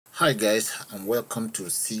Hi guys, and welcome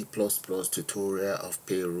to C++ tutorial of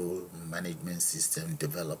payroll management system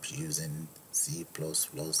developed using C++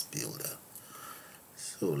 builder.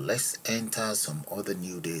 So let's enter some other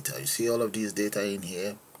new data. You see all of these data in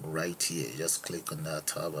here? Right here. Just click on that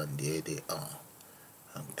tab and there they are.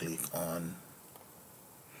 And click on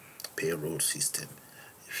payroll system.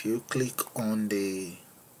 If you click on the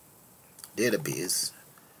database,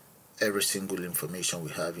 every single information we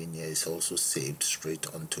have in here is also saved straight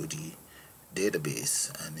onto the database,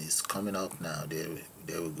 and it's coming up now. There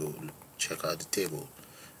we go. Check out the table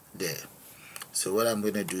there. So what I'm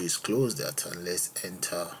going to do is close that and let's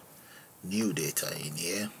enter new data in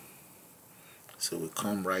here. So we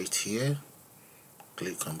come right here,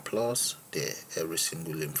 click on plus. There, every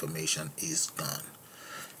single information is gone.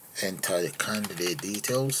 Enter the candidate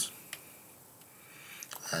details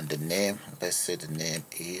and the name. Let's say the name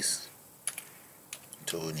is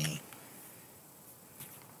Tony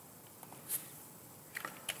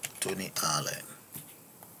Allen.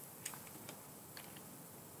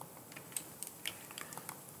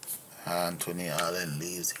 And Tony Allen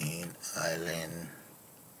lives in Allen,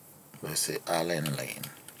 let's say Allen Lane,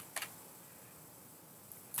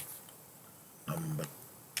 number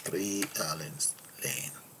 3 Allen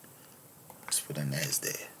Lane. Let's put an S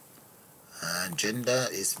there. And gender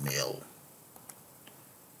is male.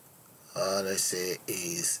 Let's say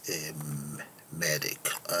is a medic.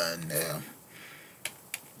 And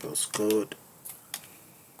postcode.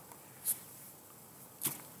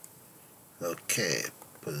 Okay,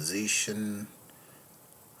 position.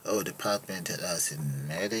 Oh, department as in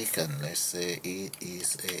medic, and let's say it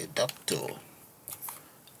is a doctor.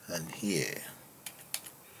 And here,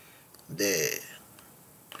 there,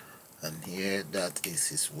 and here that is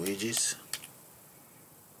his wages.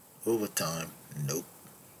 Overtime, nope.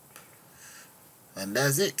 And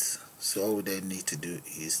that's it. So all we then need to do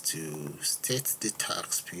is to state the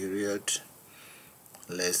tax period.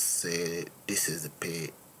 Let's say this is the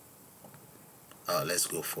pay. Let's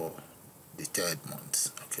go for the 3rd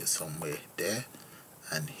month. Okay, somewhere there.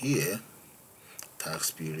 And here,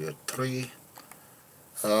 tax period 3.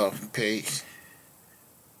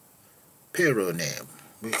 Payroll name.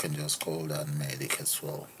 We can just call that medic as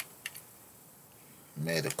well.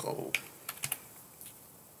 Medical.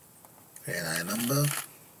 NI number.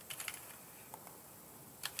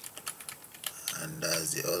 And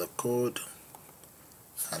that's the other code.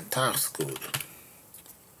 And tax code.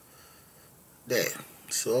 There.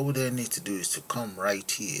 So all we then need to do is to come right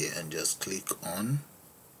here and just click on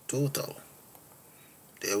total.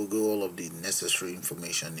 There we go. All of the necessary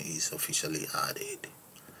information is officially added.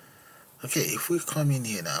 Okay, if we come in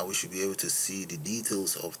here now, we should be able to see the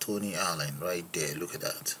details of Tony Allen right there. Look at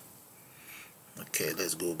that. Okay,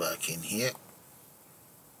 let's go back in here.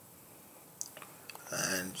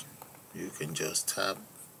 And you can just tap.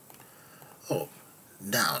 Oh,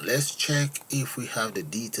 now let's check if we have the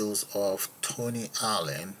details of Tony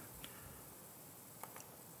Allen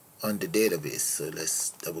on the database. So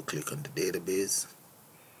let's double click on the database,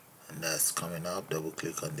 and that's coming up. Double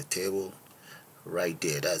click on the table. Right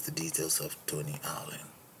there, that's the details of Tony Allen.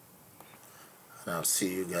 And I'll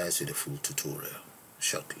see you guys with the full tutorial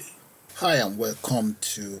shortly. Hi, and welcome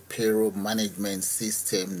to payroll management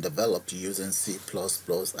system developed using C++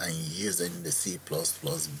 and using the C++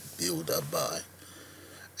 builder by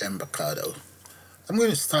ADOConnection. I'm going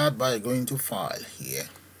to start by going to file here,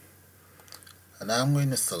 and I'm going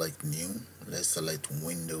to select new. Let's select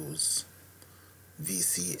Windows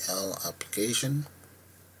VCL application.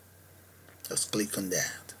 Just click on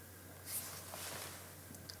that,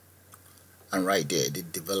 and right there the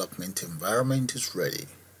development environment is ready.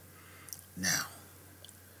 Now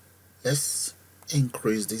let's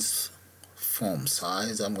increase this form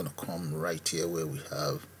size. I'm going to come right here where we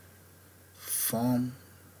have form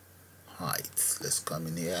height. Let's come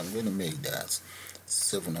in here. I'm going to make that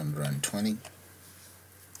 720,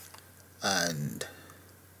 and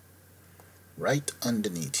right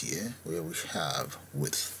underneath here where we have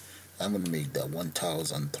width, I'm going to make that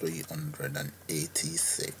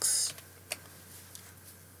 1386.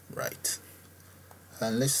 Right,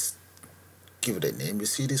 and let's give it a name. You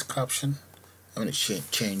see this caption? I'm going to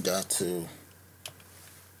change that to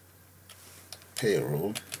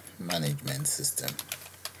payroll management system.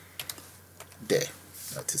 There,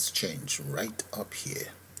 that is changed right up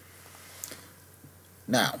here.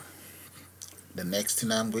 Now the next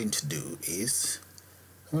thing I'm going to do is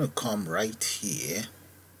I'm going to come right here,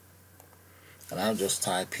 and I'll just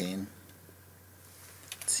type in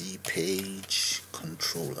T-page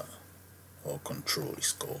controller, or control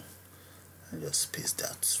is called, and just paste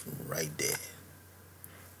that right there.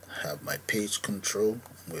 have my page control.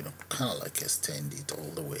 I'm going to kind of like extend it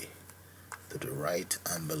all the way to the right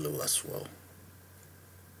and below as well.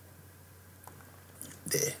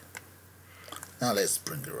 There. Now let's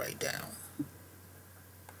bring it right down.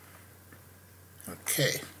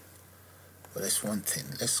 Okay, but that's one thing.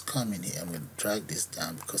 Let's come in here. I'm going to drag this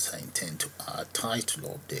down because I intend to add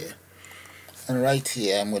title up there. And right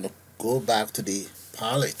here, I'm going to go back to the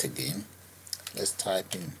palette again. Let's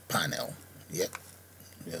type in panel. Yep,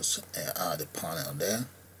 just add a panel there.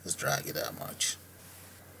 Let's drag it that much.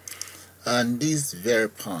 And this very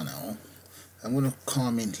panel, I'm going to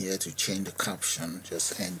come in here to change the caption.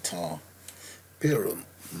 Just enter Payroll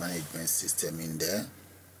Management System in there.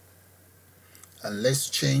 And let's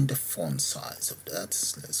change the font size of that.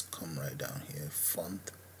 Let's come right down here, font,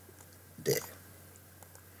 there.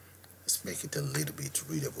 Let's make it a little bit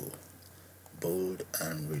readable, bold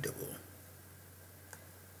and readable.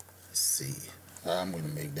 Let's see, I'm going to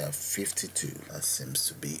make that 52. That seems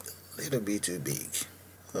to be a little bit too big.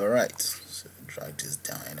 Alright, so drag this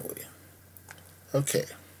down anyway. Okay,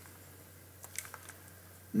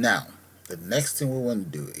 now the next thing we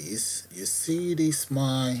want to do is, you see this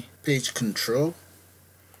my page control.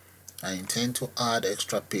 I intend to add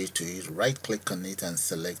extra page to it. Right click on it and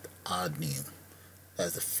select add new.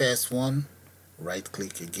 That's the first one. Right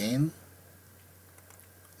click again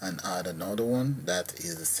and add another one. That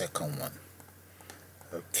is the second one.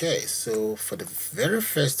 Okay, so for the very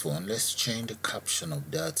first one, let's change the caption of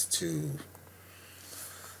that to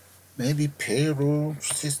maybe payroll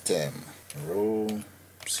system, role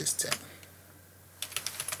system.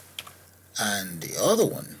 And the other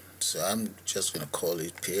one, so I'm just going to call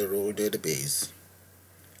it payroll database.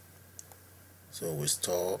 So we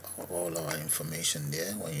store all our information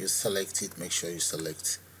there. When you select it, make sure you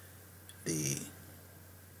select the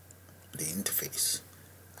interface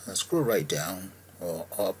and scroll right down or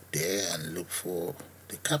up there and look for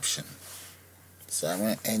the caption. So I'm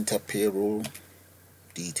going to enter payroll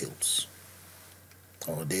details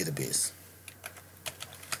or database.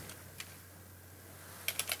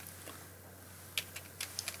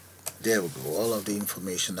 There we go. All of the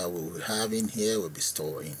information that we will have in here will be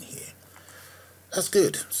stored in here. That's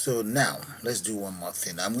good. So now let's do one more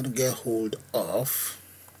thing. I'm going to get hold of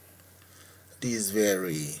this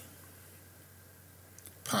very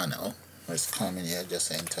panel. Let's come in here,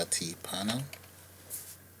 just enter T panel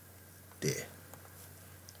there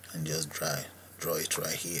and just draw it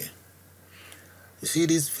right here. You see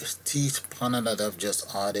this T panel that I've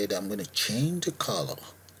just added? I'm going to change the color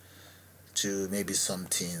to maybe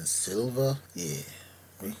something silver. Yeah,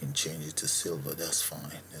 we can change it to silver, that's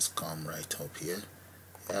fine. Let's come right up here.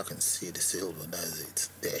 Yeah, I can see the silver, that's it,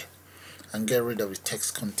 there. And get rid of the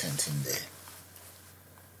text content in there.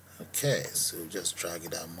 Okay, so just drag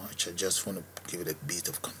it that much. I just want to give it a bit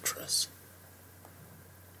of contrast.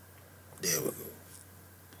 There we go.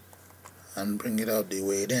 And bring it out the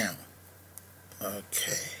way down.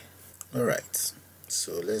 Okay, alright.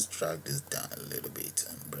 So let's drag this down a little bit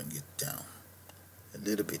and bring it down a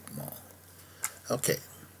little bit more. Okay,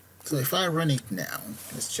 so if I run it now,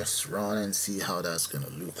 let's just run and see how that's going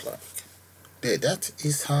to look like. There, that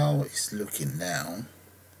is how it's looking now.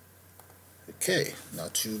 Okay,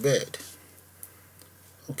 not too bad.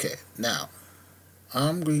 Okay, now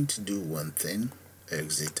I'm going to do one thing.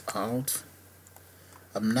 Exit out.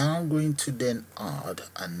 I'm now going to then add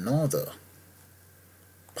another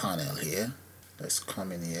panel here. Let's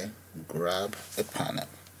come in here, grab a panel,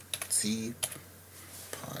 T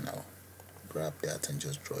panel, grab that and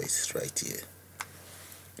just draw it right here.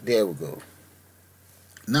 There we go.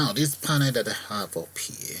 Now this panel that I have up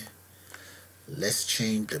here, let's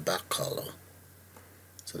change the back color.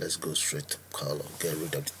 So let's go straight to color, get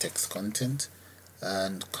rid of the text content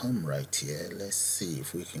and come right here. Let's see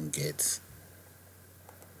if we can get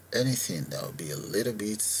anything that will be a little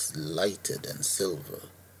bit lighter than silver.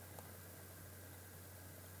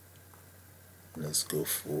 Let's go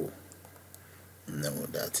for, no,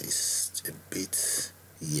 that is a bit,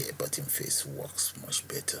 yeah, button face works much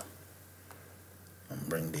better. And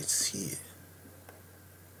bring this here.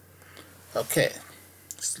 Okay,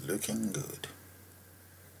 it's looking good.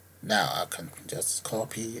 Now I can just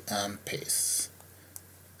copy and paste.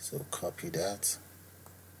 So copy that.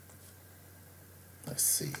 Let's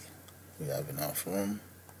see, we have enough room.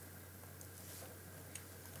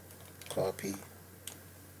 Copy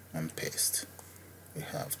and paste. We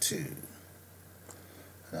have two.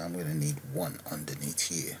 And I'm going to need one underneath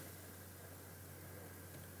here.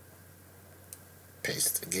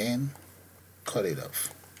 Paste again. Cut it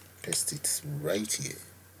off. Paste it right here.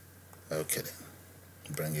 Okay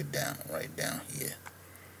then. Bring it down, right down here.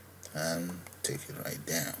 And take it right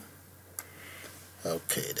down.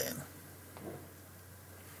 Okay then.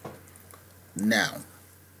 Now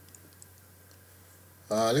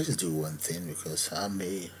let's do one thing, because I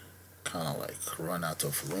may kind of like run out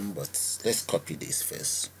of room, but let's copy this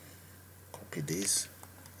first. Copy this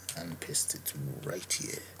and paste it right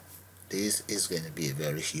here. This is going to be a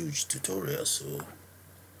very huge tutorial, so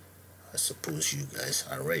I suppose you guys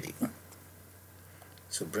are ready.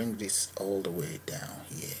 So bring this all the way down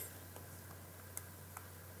here,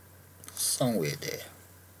 somewhere there.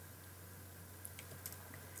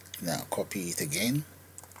 Now copy it again,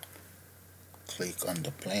 click on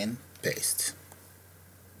the plane, paste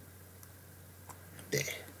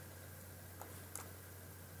there.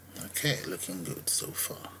 Okay, looking good so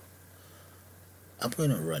far. I'm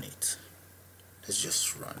going to run it. Let's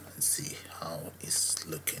just run and see how it's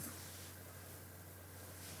looking.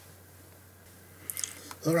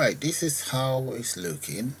 Alright, this is how it's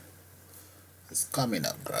looking. It's coming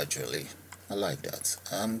up gradually. I like that.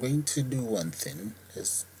 I'm going to do one thing.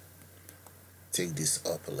 Let's take this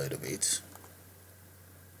up a little bit.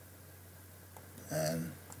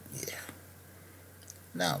 And yeah.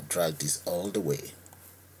 Now drag this all the way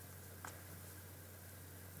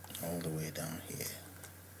down here.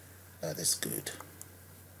 That is good.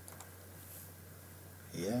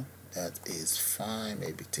 Yeah, that is fine.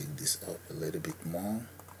 Maybe take this up a little bit more.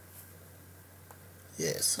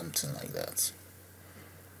 Yeah, something like that.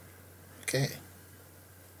 Okay.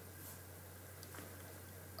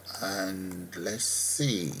 And let's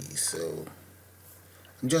see. So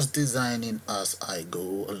I'm just designing as I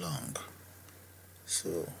go along.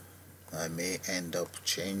 So I may end up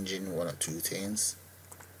changing one or two things,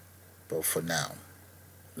 but for now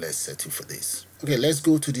let's settle for this. Okay, let's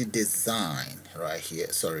go to the design right here.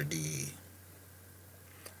 Sorry, the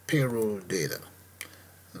payroll data.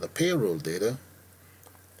 The payroll data,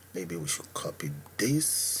 maybe we should copy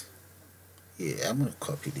this. Yeah, I'm going to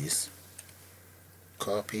copy this.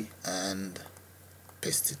 Copy and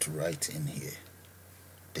paste it right in here.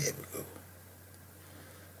 There we go.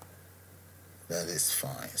 That is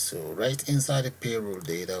fine. So right inside the payroll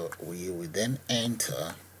data, we will then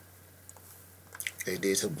enter a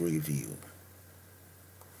DataSource view.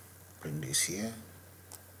 Bring this here.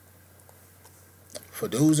 For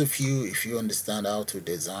those of you, if you understand how to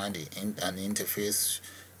design an interface,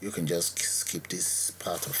 you can just skip this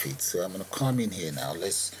part of it. So I'm going to come in here now.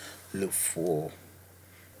 Let's look for,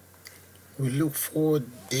 we look for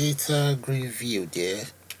DataSource view there.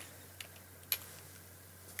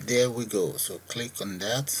 There we go. So click on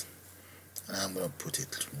that, and I'm going to put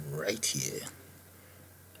it right here.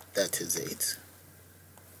 That is it.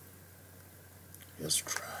 Just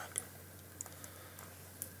drag.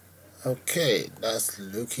 Okay, that's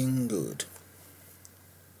looking good.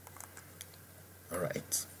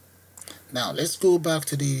 Alright, now let's go back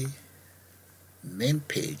to the main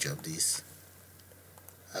page of this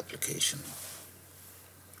application,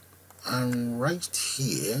 and right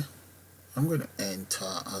here I'm going to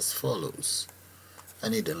enter as follows. I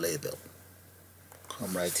need a label.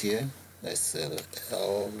 Come right here, let's say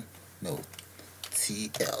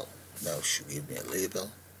TL. That should give me a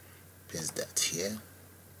label. Paste that here.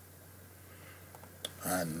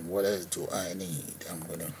 And what else do I need? I'm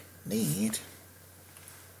going to need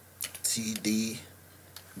TDBE.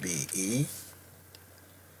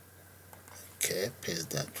 Okay, paste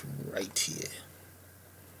that right here.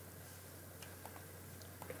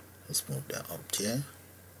 Let's move that up here.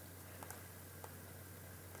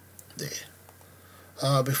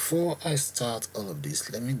 There. Before I start all of this,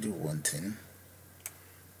 let me do one thing.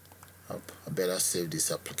 I better save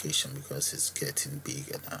this application because it's getting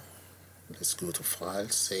bigger now. Let's go to File,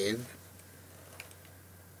 Save.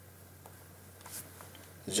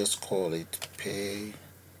 Just call it Pay.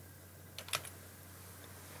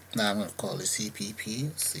 Now I'm going to call it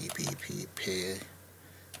CPP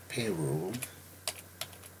Payroll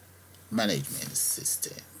Management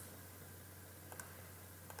System.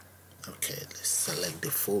 Okay, let's select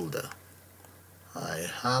the folder. I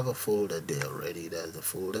have a folder there already. That's the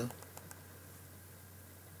folder.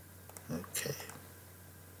 Okay.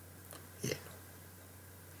 Yeah.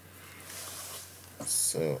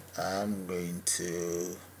 So I'm going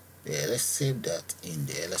to, yeah, let's save that in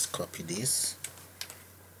there. Let's copy this.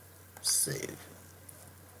 Save.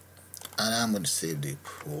 And I'm going to save the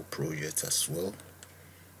whole project as well.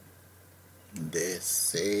 There,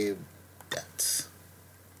 save that.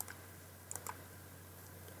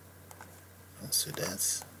 So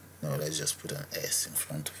that's, no, let's just put an S in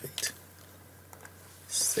front of it.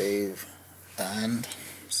 Save and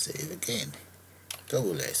save again.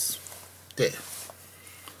 Double S. There.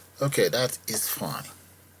 Okay, that is fine.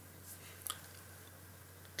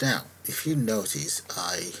 Now if you notice,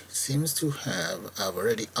 I've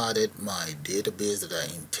already added my database that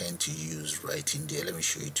I intend to use right in there. Let me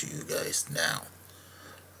show it to you guys now.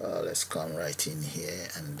 Let's come right in here,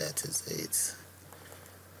 and that is it.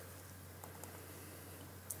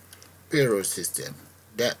 Payroll system,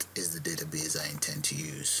 that is the database I intend to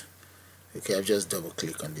use. Okay, I've just double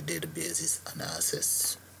click on the database. It's an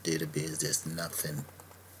access database. There's nothing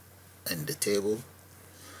in the table.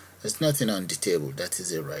 There's nothing on the table. That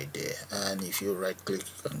is it right there. And if you right click,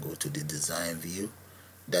 you can go to the design view.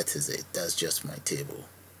 That is it. That's just my table.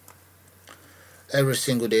 Every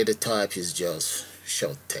single data type is just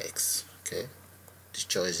short text. Okay, the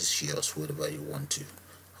choice is yours, whatever you want to,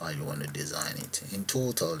 how you want to design it. In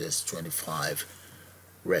total there's 25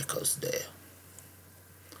 records there,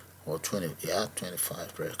 or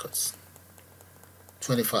 25 records,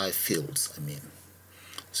 25 fields I mean.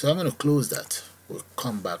 So I'm going to close that. We'll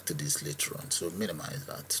come back to this later on, so minimize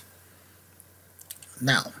that.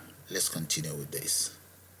 Now let's continue with this.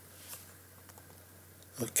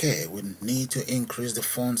 Okay, we need to increase the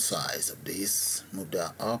font size of this. Move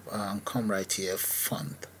that up and come right here,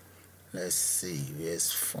 font. Let's see,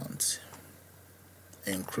 where's font?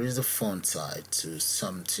 Increase the font size to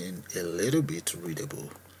something a little bit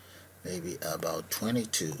readable, maybe about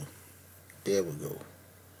 22. There we go.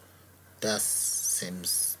 That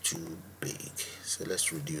seems too big, so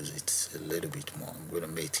let's reduce it a little bit more. I'm going to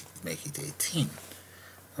make it 18.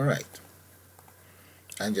 Alright,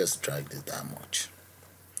 and just drag this that much.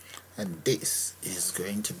 And this is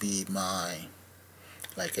going to be my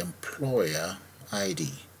employer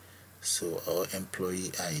ID, so our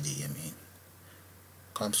employee ID, I mean.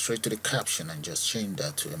 Come straight to the caption and just change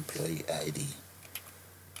that to employee ID.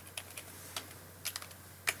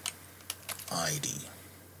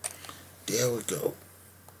 There we go.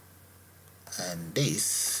 And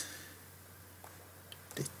this,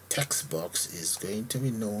 the text box is going to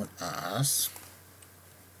be known as,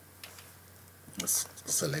 let's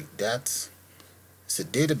select that. It's a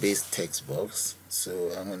database text box,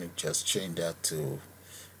 so I'm going to just change that to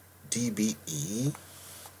DBE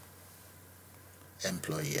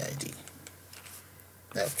employee ID.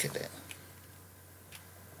 Okay then.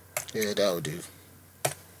 Yeah, that'll do.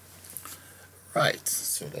 Right,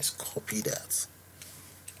 so let's copy that.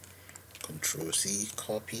 Control C,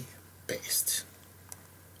 copy, paste.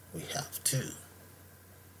 We have 2.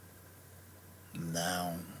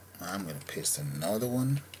 Now I'm going to paste another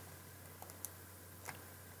one.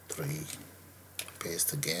 3,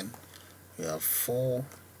 paste again. We have 4,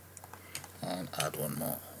 and add one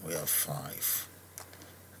more. We have 5.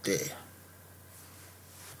 There.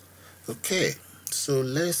 Okay, so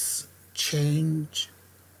let's change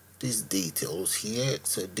these details here.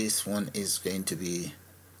 So this one is going to be,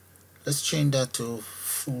 let's change that to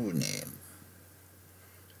full name.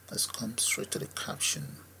 Let's come straight to the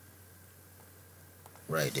caption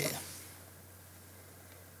right there.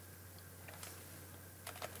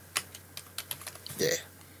 There.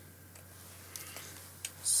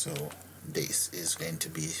 So this is going to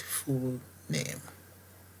be full name.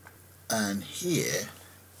 And here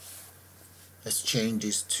let's change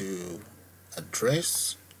this to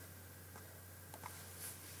address.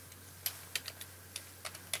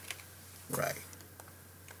 Right.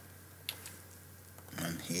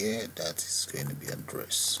 And here that is going to be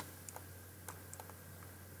address.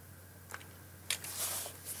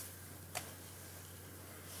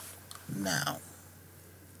 Now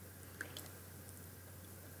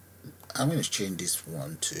I'm going to change this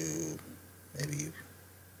one to maybe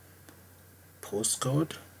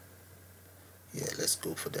postcode. Yeah, let's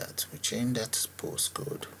go for that. We change that to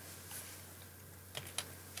postcode.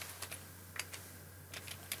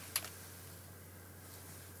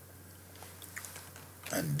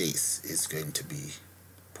 And this is going to be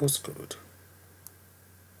postcode.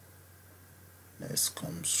 Let's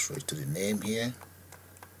come straight to the name here.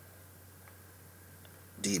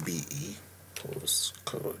 DBE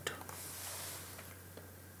postcode.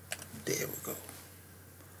 There we go.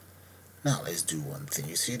 Now let's do one thing.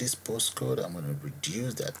 You see this postcode? I'm going to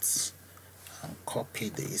reduce that and copy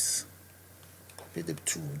this. Copy the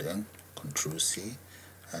two, then Control C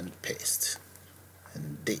and paste.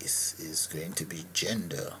 And this is going to be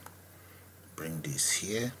gender. Bring this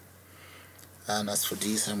here. And as for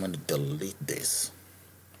this, I'm going to delete this.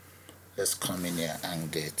 Let's come in here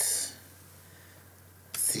and get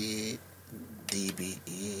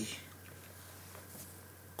DBE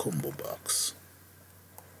combo box.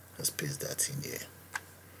 Let's paste that in there.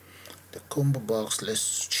 The combo box,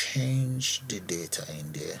 let's change the data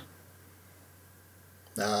in there.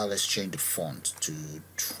 Now let's change the font to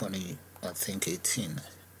 20, I think 18.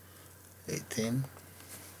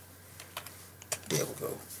 There we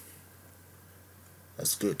go.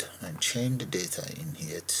 That's good. And change the data in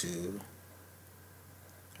here to,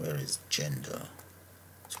 where is gender?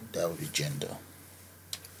 So that will be gender.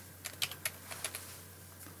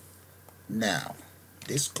 Now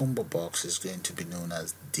this combo box is going to be known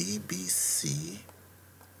as DBC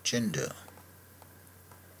gender.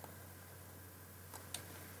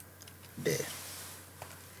 There.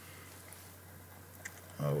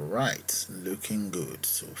 Alright, looking good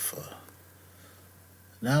so far.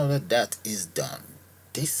 Now that that is done,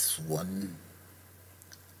 this one,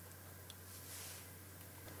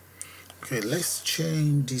 okay, let's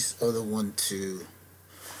change this other one to,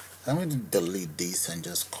 I'm going to delete this and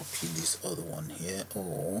just copy this other one here,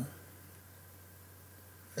 or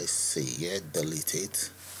let's see, yeah, delete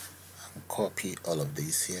it and copy all of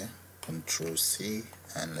this here, Control C,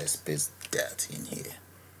 and let's paste that in here,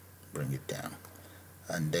 bring it down,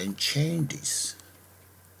 and then change this.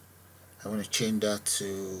 I want to change that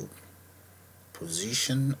to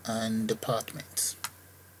position and department.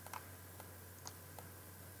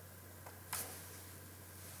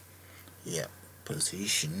 Yeah,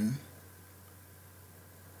 position.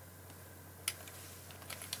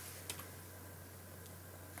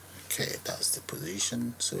 Okay, that's the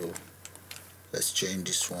position. So let's change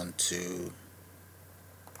this one to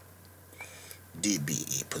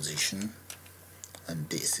DBE position, and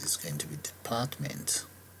this is going to be department.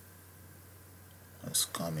 Let's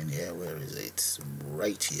come in here. Where is it?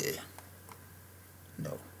 Right here.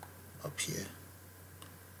 No, up here.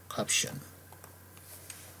 Caption.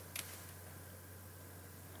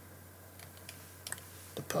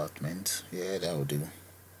 Department. Yeah, that will do.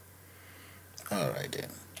 Alright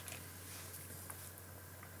then.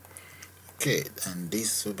 Okay, and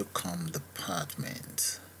this will become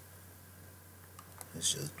department.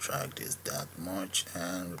 Let's just drag this that much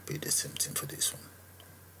and repeat the same thing for this one.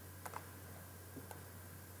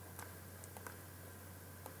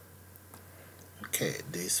 Okay,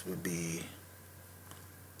 this will be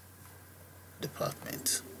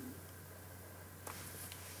department.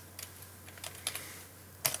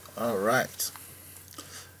 Alright,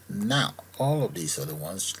 now all of these other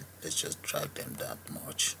ones, let's just drag them that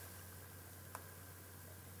much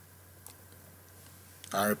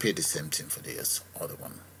and repeat the same thing for this other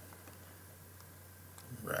one.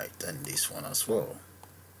 Right, and this one as well.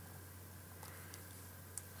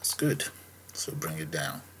 That's good. So bring it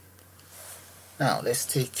down. Now let's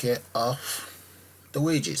take care of the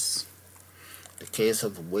wages. The case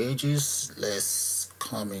of the wages, let's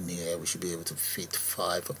come in here. We should be able to fit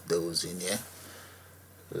 5 of those in here.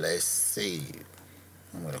 Let's see.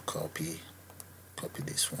 I'm going to copy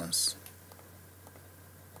these ones.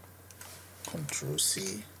 Control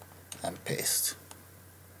C and paste.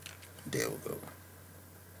 There we go.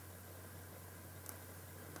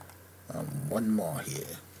 One more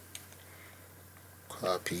here.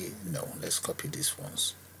 Copy. No, let's copy these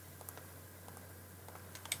ones.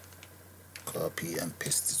 Copy and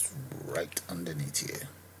paste it right underneath here.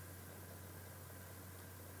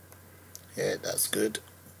 Yeah, that's good.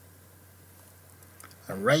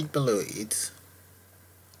 And right below it,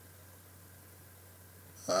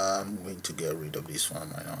 I'm going to get rid of this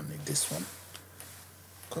one. I don't need this one.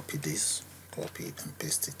 Copy this, copy it and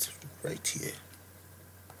paste it right here.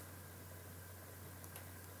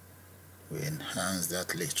 We enhance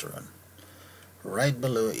that later on. Right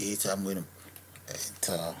below it, I'm going to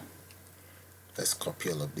enter. Let's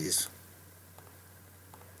copy all of this.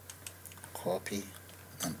 Copy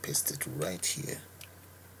and paste it right here.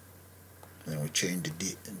 Then we change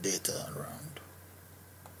the data around.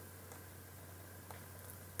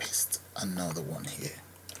 Paste another one here.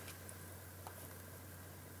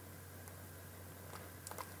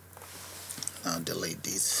 Now delete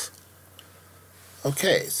this.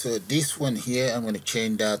 Okay, so this one here, I'm going to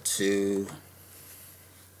change that to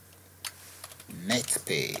net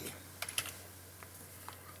pay.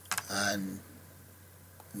 And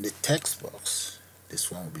the text box, this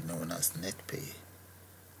one will be known as net pay.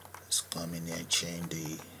 Let's come in here and change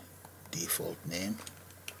the default name.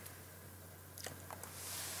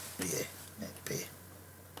 Yeah, net pay.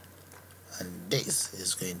 And this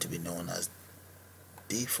is going to be known as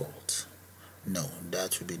default. No,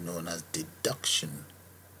 that will be known as deduction.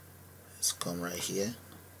 Let's come right here.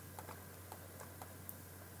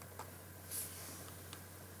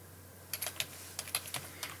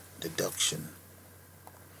 Deduction.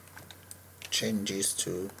 Changes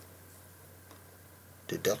to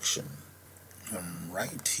deduction.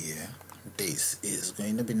 Right here, this is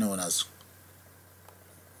going to be known as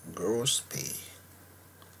gross pay.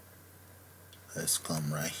 Let's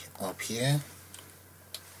come right up here.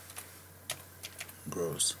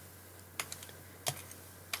 Gross.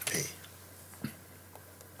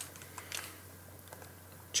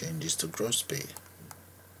 change this to gross pay.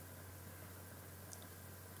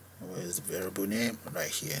 Where's the variable name? Right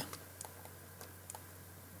here.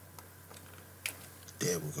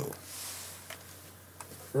 There we go.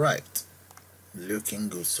 Right, looking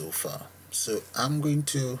good so far. So I'm going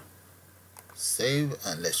to save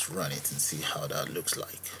and let's run it and see how that looks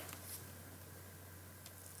like.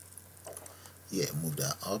 Yeah, move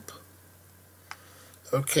that up.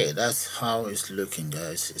 Okay, that's how it's looking,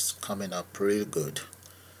 guys. It's coming up pretty good.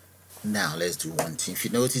 Now let's do one thing. If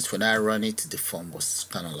you notice, when I run it, the form was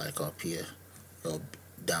kind of like up here or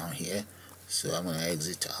down here. So I'm going to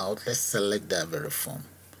exit out. Let's select that very form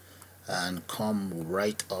and come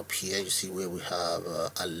right up here. You see where we have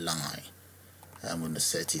a line. I'm going to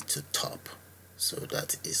set it to top, so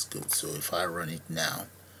that is good. So if I run it now,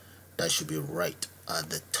 that should be right at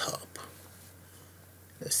the top.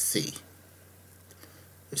 Let's see.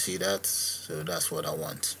 You see that? So that's what I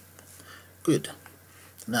want. Good.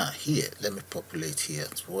 Now here, let me populate here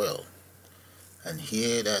as well. And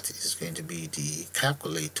here that is going to be the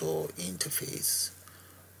calculator interface.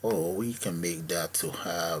 Or we can make that to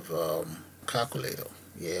have calculator.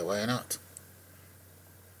 Yeah, why not?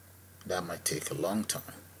 That might take a long time.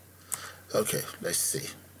 Okay, let's see.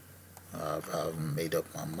 I've made up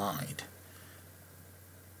my mind.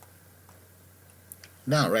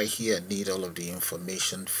 Now right here I need all of the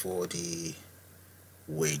information for the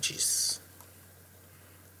wages.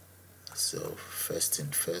 So first thing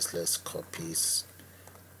first, let's copy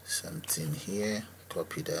something here.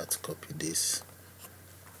 Copy that, copy this,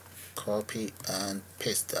 copy and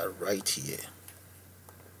paste that right here.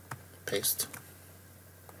 Paste.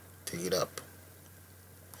 Take it up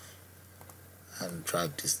and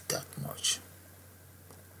drag this that much.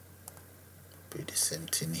 Put the same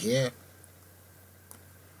thing here.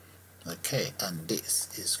 Okay, and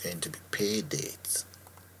this is going to be pay date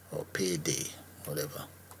or pay day, whatever.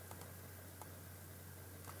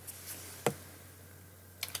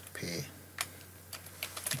 Pay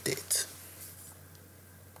date,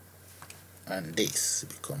 and this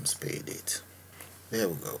becomes pay date. There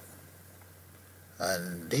we go.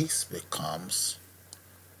 And this becomes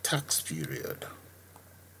tax period.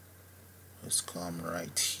 Let's come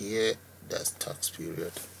right here. That's tax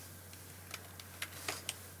period.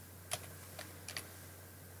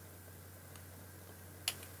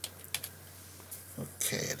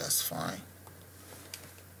 Okay, that's fine.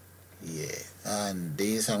 Yeah, and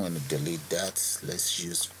this I'm going to delete that. Let's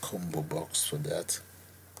use combo box for that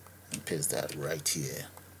and paste that right here.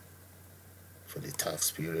 For the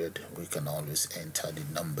tax period, we can always enter the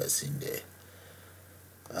numbers in there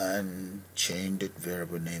and change the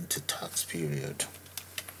variable name to tax period.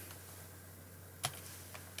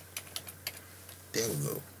 There we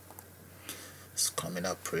go. It's coming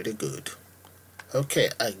up pretty good. Okay,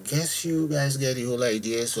 I guess you guys get the whole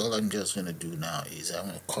idea. So all I'm just going to do now is I'm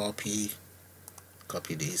going to copy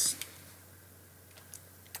this,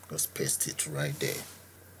 just paste it right there.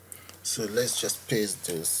 So let's just paste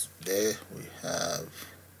this there. We have,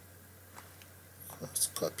 let's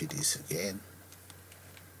copy this again,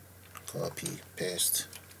 copy, paste,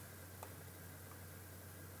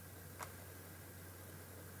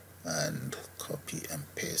 and copy and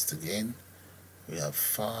paste again. We have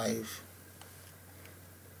 5,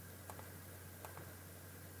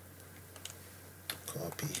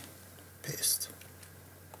 copy, paste.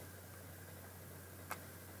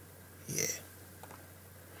 Yeah,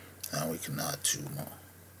 and we can add 2 more.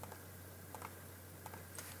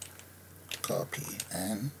 Copy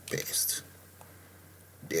and paste.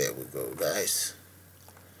 There we go, guys.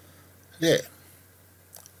 There.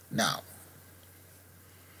 Now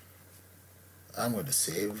I'm going to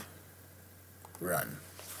save, run.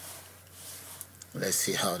 Let's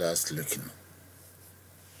see how that's looking.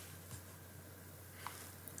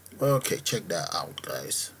 Okay, check that out,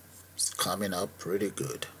 guys. It's coming up pretty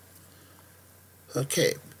good.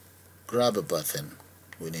 Okay, grab a button.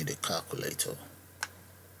 We need a calculator.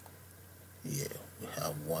 Yeah, we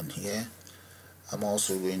have one here. I'm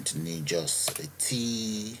also going to need just a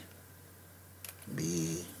T,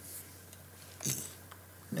 B, E.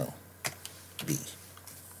 No, B.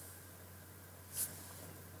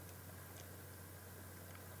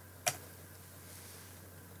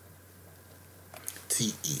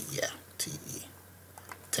 TE, yeah, TE.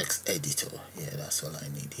 Text editor, yeah, that's all I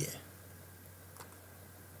need here.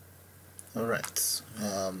 Alright,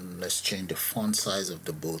 let's change the font size of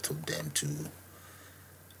the both of them to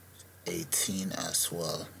 18 as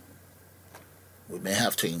well. We may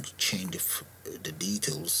have to change the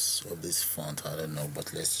details of this font, I don't know,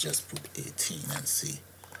 but let's just put 18 and see.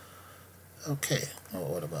 Okay,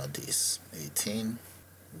 what about this? 18,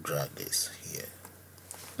 drag this here.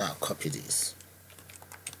 Now copy this.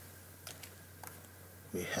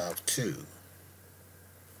 We have two.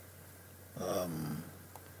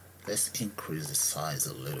 Let's increase the size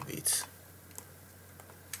a little bit.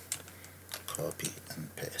 Copy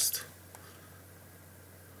and paste.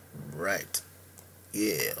 Right.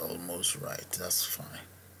 Yeah, almost right. That's fine.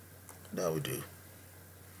 That will do.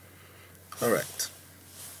 Alright.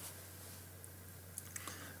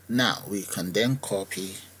 Now we can then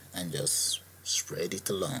copy and just spread it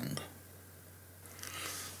along.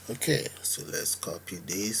 Okay, so let's copy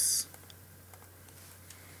this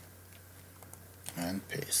and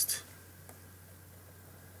paste.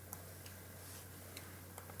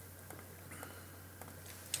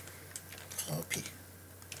 Copy,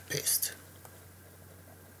 paste.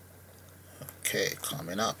 Okay,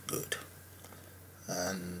 coming up good.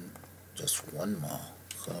 And just one more.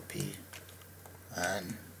 Copy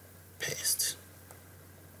and paste.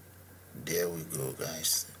 There we go,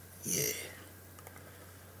 guys. Yeah.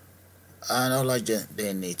 And all I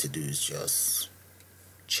then need to do is just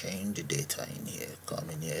change the data in here. Come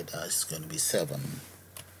in here, that's going to be 7.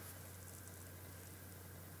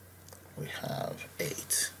 We have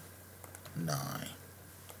 8, 9,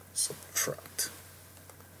 subtract.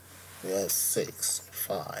 We have 6,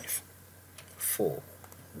 5, 4,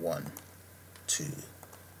 1, 2,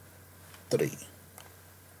 3.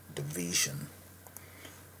 Division,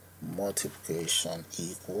 multiplication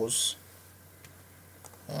equals,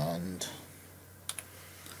 and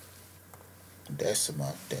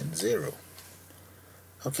decimal, then 0.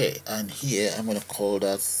 Okay, and here I'm going to call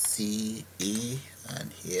that CE,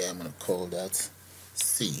 and here I'm going to call that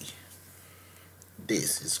C.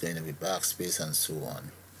 This is going to be backspace and so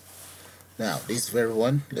on. Now this very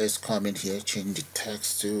one, let's come in here, change the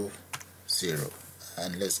text to 0,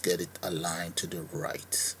 and let's get it aligned to the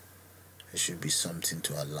right. There should be something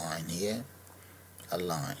to align here.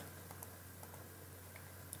 Align.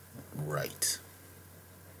 Right.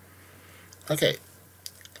 Okay,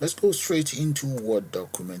 let's go straight into Word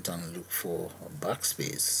document and look for a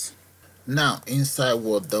backspace. Now inside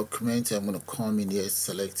Word document, I'm going to come in here,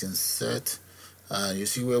 select insert, and you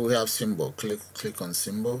see where we have symbol. Click on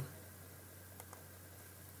symbol,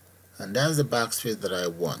 and that's the backspace that I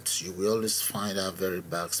want. You will always find that very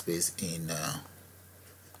backspace in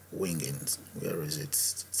Wingings. Where is it?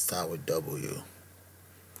 Start with W.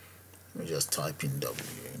 Let me just type in W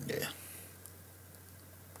in there.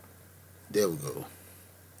 There we go.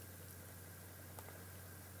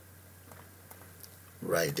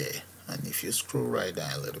 Right there. And if you scroll right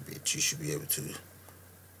down a little bit, you should be able to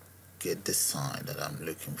get the sign that I'm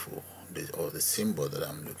looking for, or the symbol that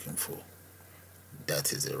I'm looking for.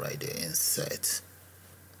 That is it right there. Insert.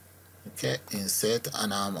 Okay, insert,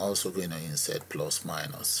 and I'm also going to insert plus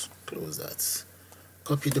minus. Close that.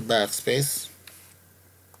 Copy the backspace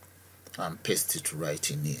and paste it right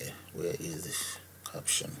in here. Where is the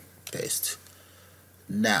caption? Paste.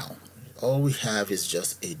 Now all we have is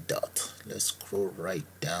just a dot. Let's scroll right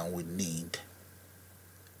down. We need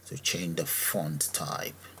to change the font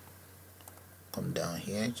type. Come down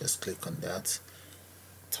here, just click on that,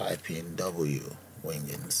 type in W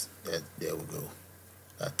Wingings. There we go.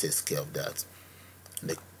 That takes care of that. In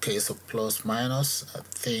the case of plus minus, I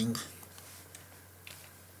think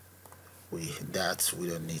we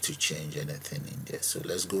don't need to change anything in there. So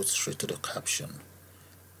let's go straight to the caption.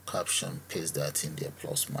 Paste that in there,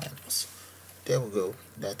 plus minus. There we go.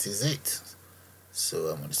 That is it. So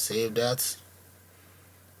I'm going to save that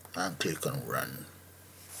and click on run.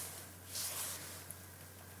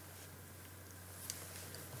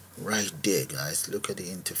 Right there, guys, look at the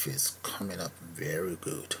interface coming up very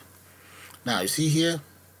good. Now you see here,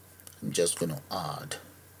 I'm just going to add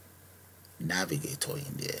navigator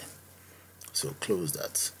in there. So close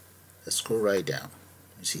that. Let's scroll right down.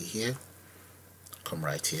 You see here, come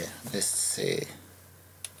right here. Let's say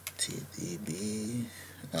TDB.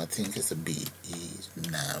 I think it's a B. E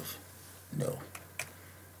nav. No.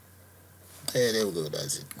 Yeah, there we go.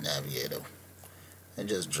 That's it. Navigator. And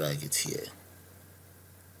just drag it here.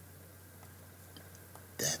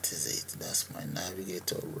 That is it. That's my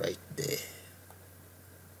navigator right there.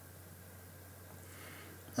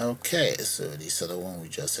 Okay, so this other one we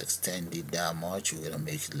just extended that much. We're gonna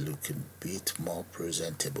make it look a bit more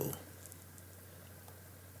presentable.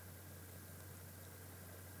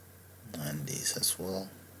 And this as well.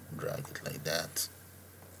 Drag it like that.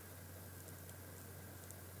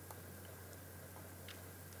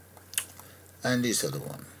 And this other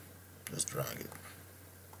one, just drag it.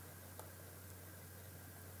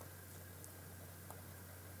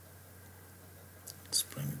 Let's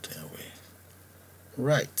bring it that way.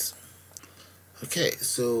 Right. Okay,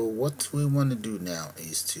 so what we want to do now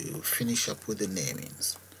is to finish up with the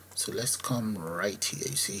namings. So let's come right here.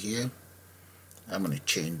 You see here, I'm going to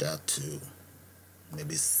change that to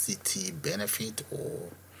maybe city benefit or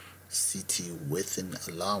city within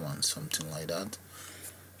allowance, something like that.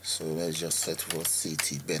 So let's just set for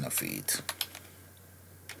city benefit.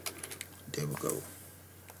 There we go.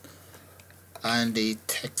 And the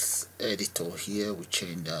text editor here, we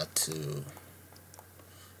change that to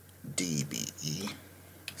DBE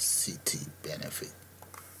city benefit.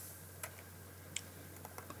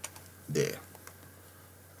 There.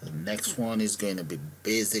 The next one is going to be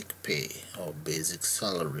basic pay or basic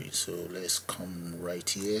salary. So let's come right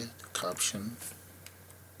here, the caption,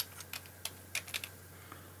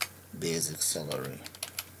 basic salary,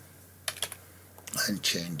 and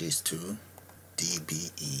change this to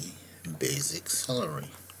DBE basic salary.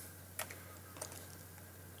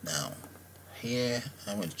 Now here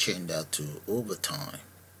I'm going to change that to overtime.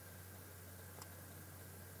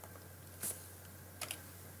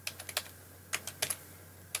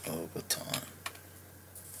 Overtime.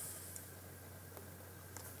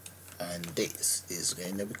 And this is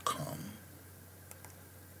going to become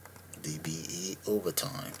DBE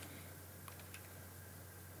overtime.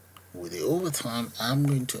 With the overtime, I'm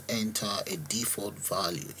going to enter a default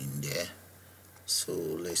value in there. So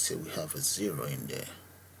let's say we have a 0 in there.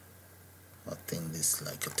 I think this is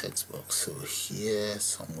like a text box. So here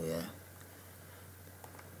somewhere,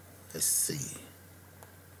 let's see.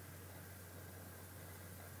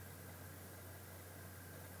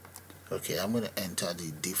 Okay, I'm going to enter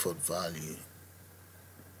the default value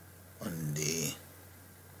on the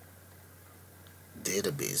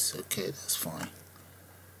database. Okay, that's fine.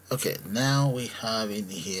 Okay, now we have in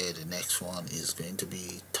here, the next one is going to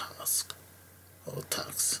be task or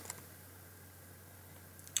tax.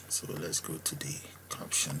 So let's go to the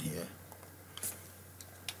caption here,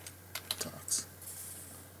 tax,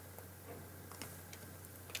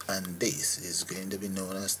 and this is going to be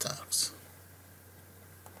known as tax.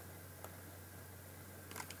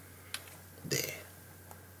 There.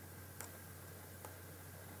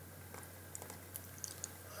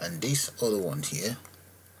 And this other one here,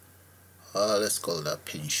 let's call that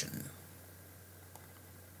pension.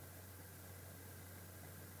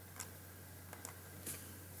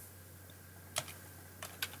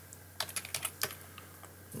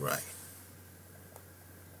 Right.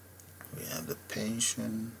 We have the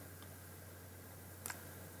pension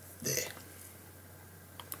there.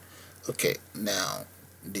 Okay, now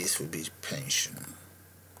this will be pension.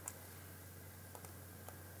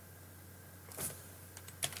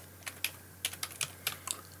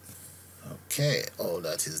 Okay, all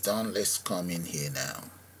that is done. Let's come in here now.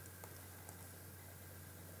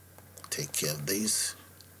 Take care of this.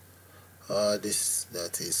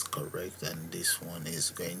 That is correct, and this one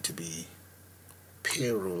is going to be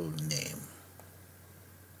payroll name.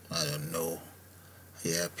 I don't know.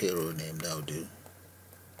 Yeah, payroll name, that'll do.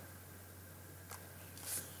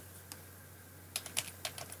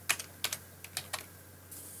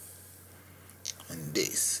 And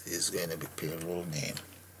this is going to be payroll name.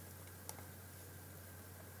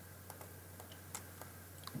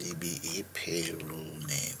 DBE payroll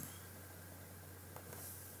name.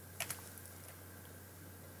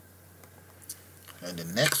 And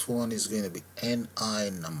the next one is going to be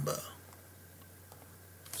NI number.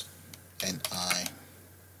 NI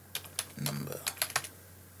number.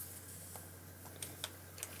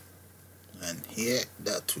 And here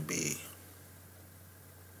that will be,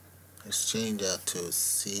 let's change that to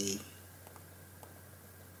C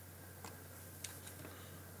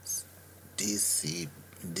DC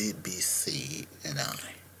DBC and I.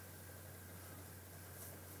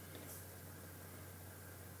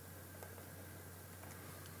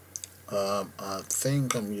 I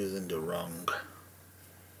think I'm using the wrong.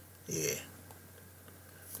 Yeah.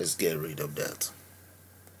 Let's get rid of that.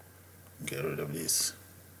 Get rid of this.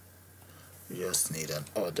 We just need an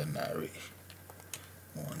ordinary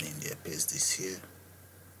one in there. Paste this here.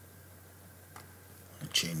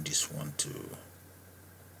 And change this one to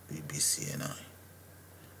BBC and I.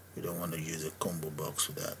 We don't want to use a combo box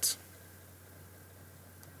for that.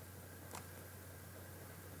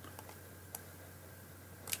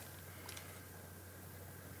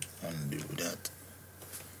 Undo that.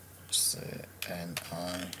 Say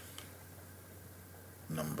NI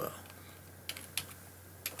number.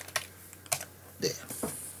 There.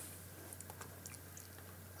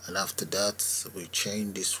 And after that, we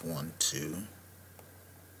change this one to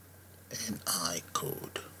NI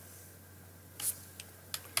code.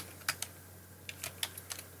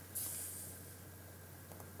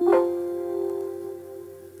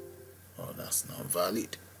 That's not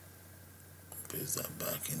valid. Paste that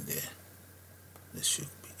back in there. This should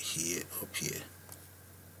be here, up here.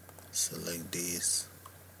 Select this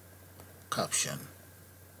caption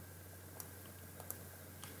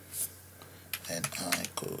and I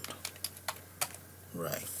code.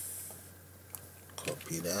 Right.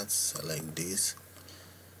 Copy that. Select this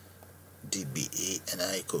DBA and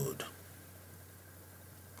I code.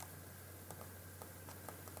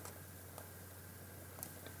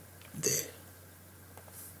 There.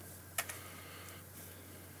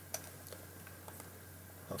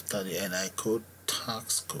 After the NI code,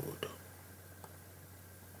 tax code.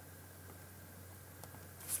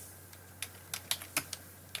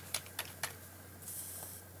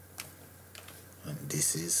 And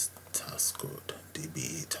this is tax code,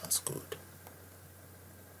 DBA tax code.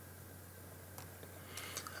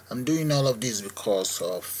 I'm doing all of this because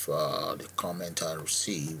of the comment I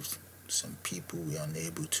received. Some people were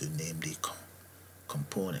unable to name the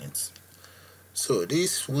components. So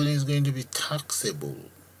this one is going to be taxable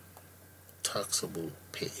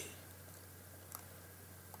pay.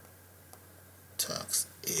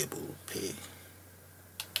 Taxable pay.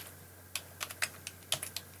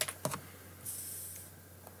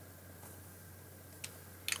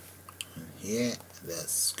 And here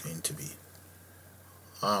that's going to be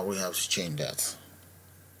we have to change that.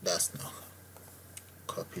 That's not.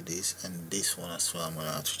 Copy this and this one as well. I'm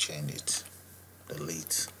gonna have to change it.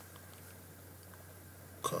 Delete,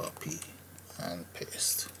 copy and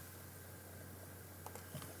paste.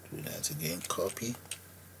 Do that again. Copy,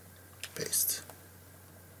 paste,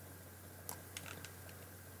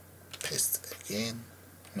 paste again.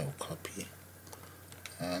 No, copy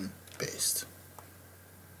and paste.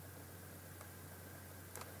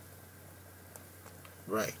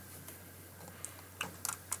 Right.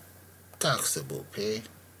 Taxable pay.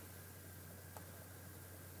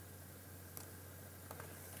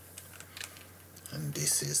 And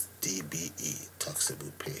this is DBE,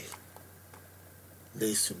 taxable pay.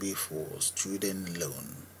 This will be for student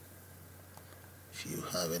loan. If you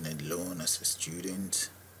have any loan as a student,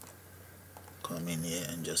 come in here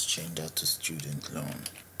and just change that to student loan.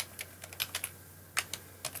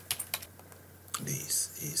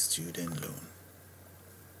 This is student loan.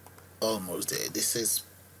 Almost there. This is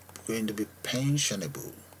going to be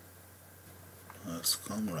pensionable. Let's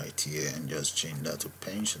come right here and just change that to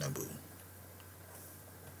pensionable.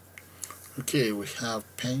 Okay, we have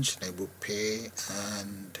pensionable pay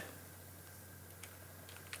and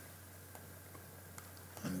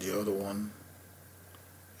the other one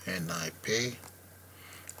NI pay,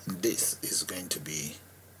 and this is going to be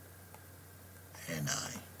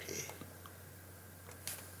NI pay,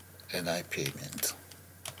 NI payment.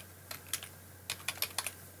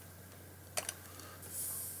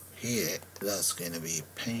 Here that's going to be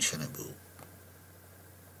pensionable.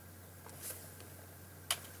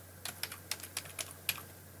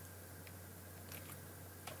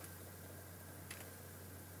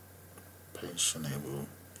 Pensionable,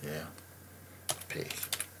 yeah, pay.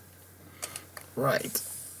 Right.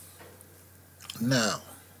 Now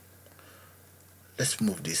let's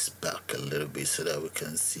move this back a little bit so that we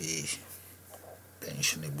can see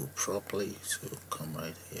pensionable properly. So come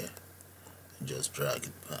right here and just drag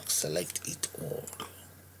it back. Select it all.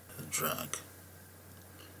 Drag.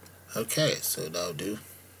 Okay, so that'll do.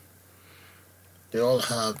 They all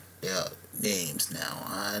have their names now,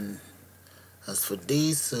 and as for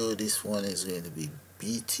this, so this one is going to be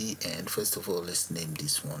BTN. First of all, let's name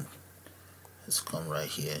this one. Let's come right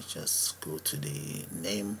here, just go to the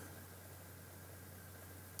name.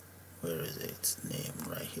 Where is it? Name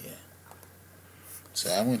right here.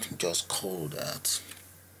 So I'm going to just call that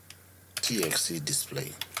TXT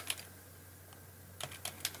display.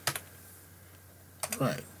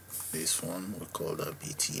 Right, this one we call that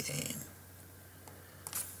BTN.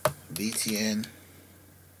 BTN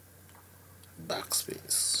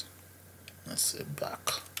backspace. Let's say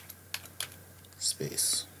back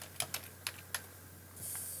space.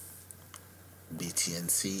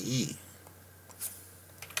 BTNCE.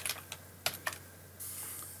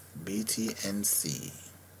 BTNC.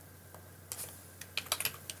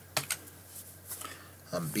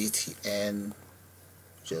 And BTN,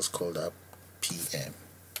 just call that PM.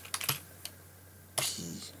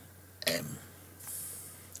 PM.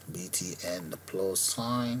 BTN, the plus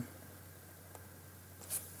sign.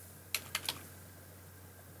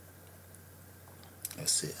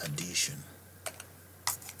 Let's say addition.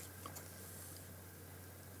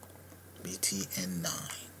 BTN9.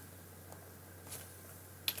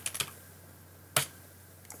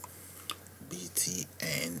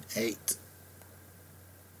 BTN8.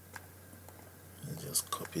 just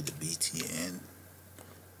copy the btn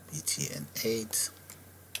 8,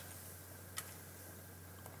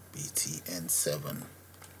 btn 7,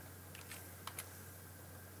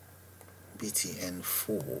 btn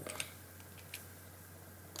 4,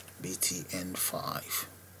 btn 5,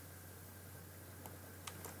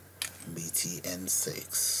 btn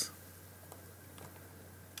 6,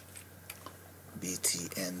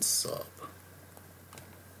 btn sub,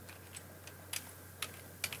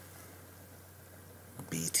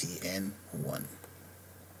 btn 1,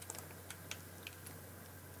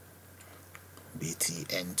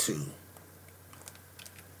 btn 2,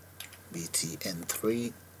 btn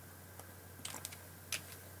 3,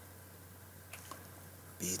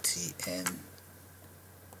 btn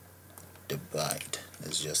divide,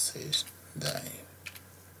 let's just say die,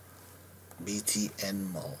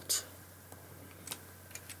 btn mult,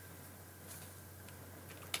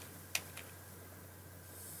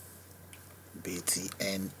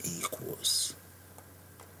 btn equals,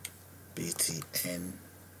 btn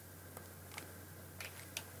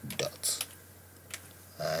dot,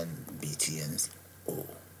 and btn o.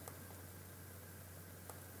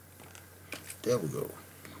 There we go.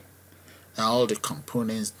 Now all the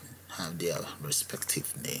components have their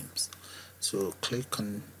respective names, so click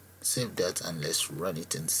on save that and let's run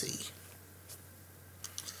it and see.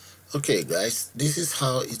 Okay guys, this is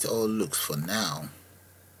how it all looks for now.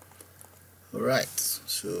 Alright,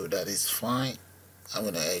 so that is fine. I'm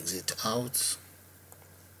gonna exit out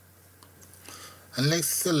and let's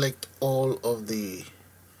select all of the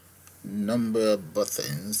number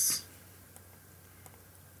buttons,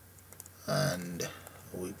 and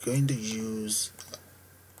we're going to use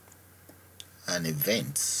an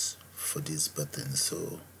event for these buttons.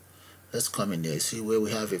 So let's come in there, see where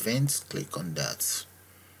we have events, click on that,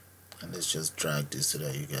 and let's just drag this so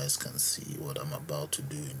that you guys can see what I'm about to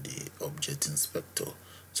do in the object inspector.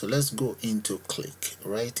 So let's go into click.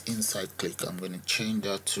 Right inside click, I'm going to change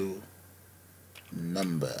that to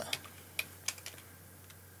number.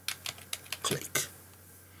 Click,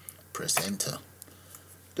 press enter.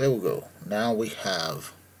 There we go. Now we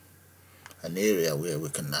have an area where we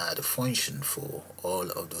can add a function for all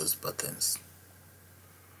of those buttons.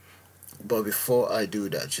 But before I do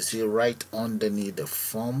that, you see right underneath the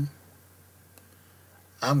form,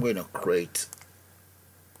 I'm going to create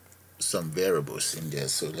some variables in there.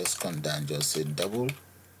 So let's come down, just say double.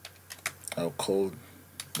 I'll call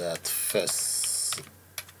that first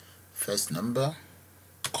number,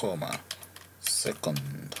 comma,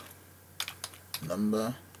 second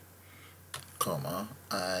number, comma,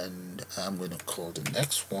 and I'm going to call the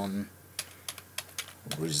next one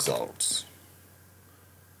results,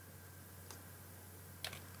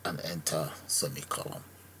 and enter semicolon.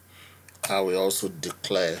 I will also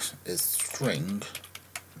declare a string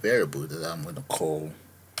variable that I'm going to call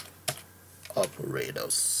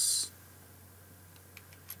operators.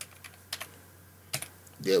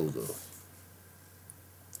 There we go.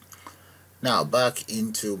 Now back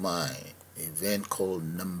into my event called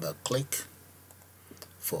number click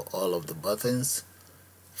for all of the buttons.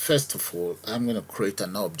 First of all, I'm going to create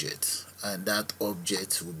an object, and that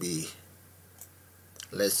object will be,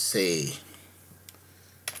 let's say,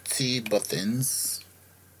 T buttons,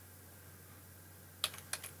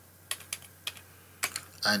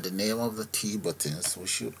 and the name of the T buttons, we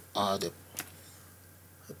should add a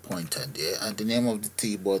pointer there, and the name of the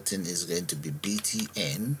T button is going to be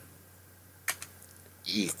btn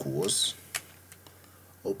equals,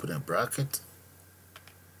 open a bracket,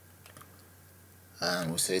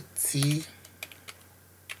 and we say T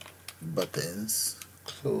buttons,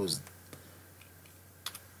 close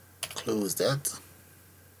that.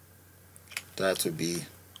 That will be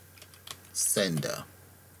sender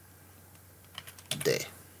there.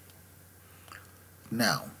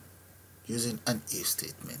 Now using an if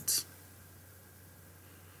statement,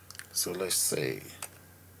 so let's say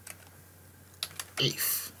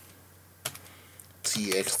if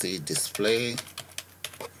txt display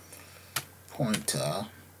pointer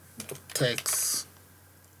text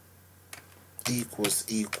equals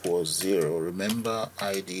 0. Remember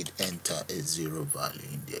I did enter a 0 value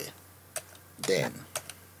in there. Then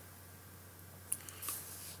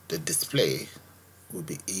the display will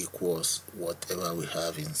be equals whatever we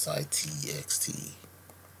have inside txt.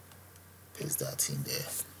 Paste that in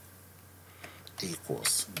there.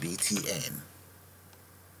 Equals btn,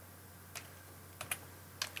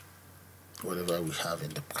 whatever we have in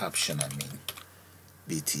the caption, I mean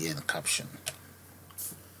btn caption.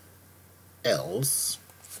 Else,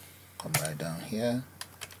 come right down here,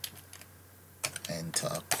 enter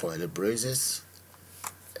curly braces.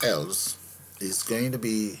 Else is going to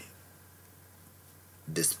be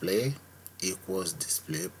display equals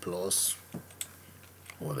display plus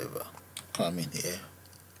whatever. Come in here,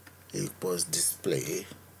 equals display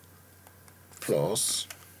plus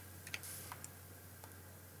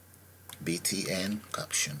btn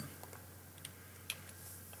caption,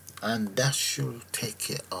 and that should take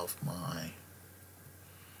care of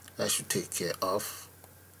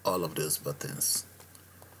all of those buttons.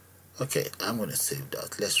 Okay, I'm going to save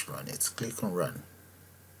that. Let's run it. Click on run.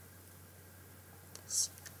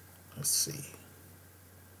 Let's see.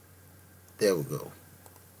 There we go.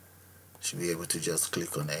 Should be able to just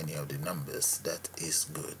click on any of the numbers. That is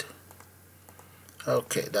good.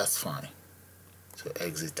 Okay, that's fine. So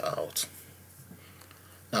exit out.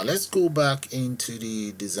 Now let's go back into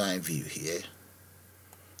the design view here.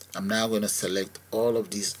 I'm now going to select all of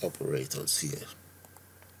these operators here,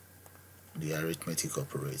 the arithmetic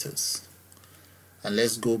operators, and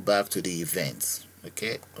let's go back to the events.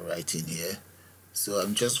 Okay, right in here. So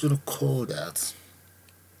I'm just going to call that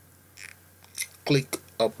click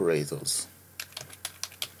operators.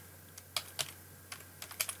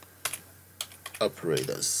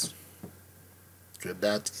 So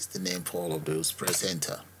that is the name for all of those. Press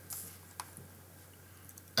enter,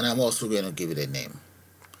 and I'm also going to give it a name.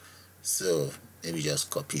 So maybe just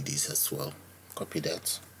copy this as well. Copy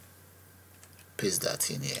that, paste that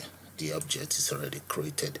in here. The object is already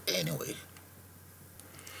created anyway.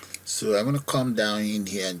 So I'm going to come down in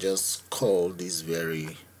here and just call this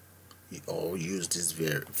use this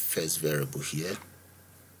first variable here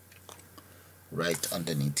right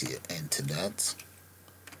underneath here. Enter that.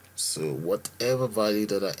 So whatever value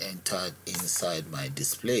that I entered inside my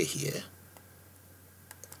display here,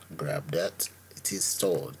 grab that. It is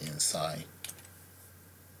stored inside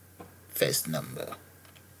first number.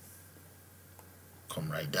 Come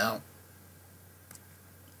right down,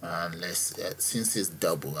 and let's since it's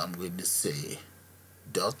double, I'm going to say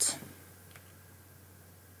dot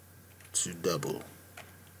to double.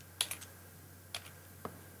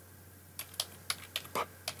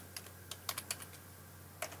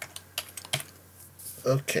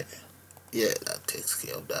 Okay, yeah, that takes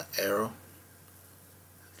care of that error.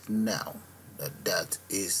 Now that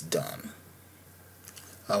is done,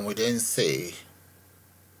 and we then say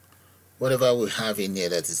whatever we have in here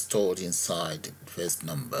that is stored inside the first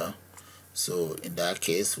number. So in that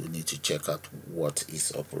case, we need to check out what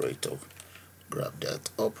is operator. Grab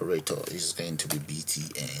that. Operator is going to be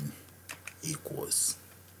btn equals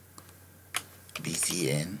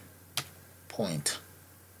btn point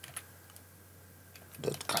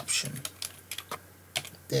dot caption.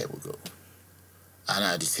 There we go. And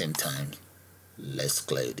at the same time, let's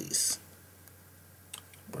clear this.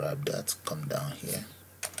 Grab that, come down here,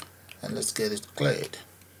 and let's get it cleared.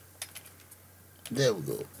 There we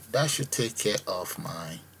go. That should take care of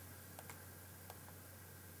my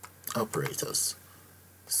operators.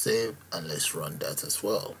 Save, and let's run that as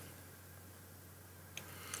well.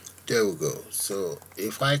 There we go. So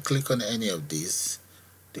if I click on any of these,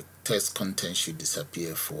 the text content should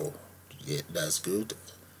disappear for, yeah, that's good.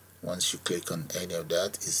 Once you click on any of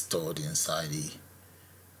that, it's stored inside the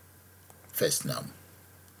first num.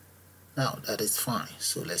 Now that is fine.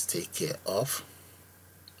 So let's take care of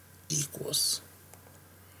equals.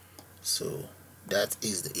 So that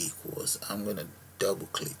is the equals. I'm going to double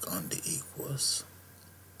click on the equals,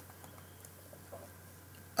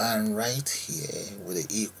 and right here with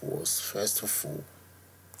the equals, first of all,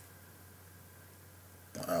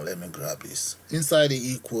 let me grab this. Inside the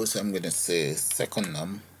equals, I'm going to say second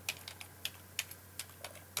num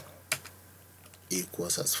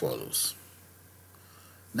equals as follows.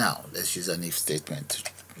 Now let's use an if statement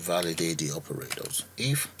to validate the operators.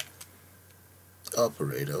 If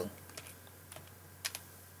operator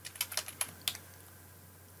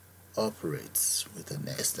operates with an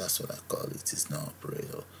S, that's what I call it. It's not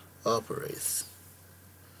operator. Operates.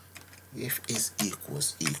 If is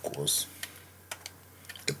equals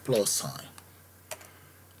the plus sign,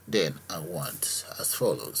 then I want as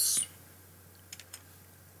follows.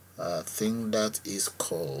 A thing that is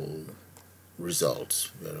called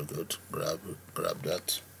results. Very good. Grab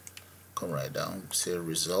that. Come right down. Say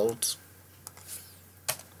result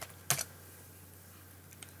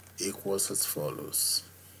equals as follows.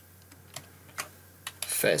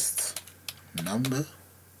 First number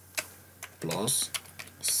plus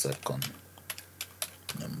second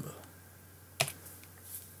number.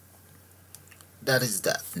 That is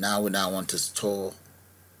that. Now we want to store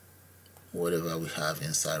whatever we have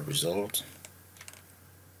inside result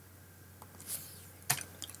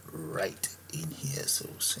right in here. So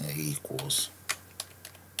say equals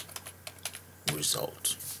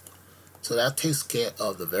result. So that takes care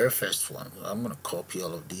of the very first one. I'm going to copy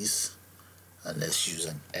all of these and let's use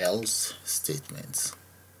an else statement.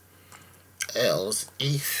 Else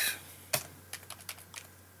if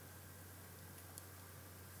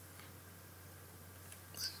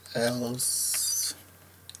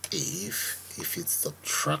it's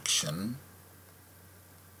subtraction,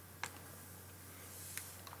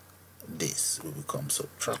 this will become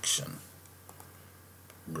subtraction.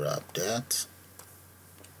 Grab that.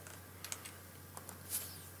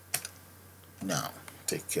 Now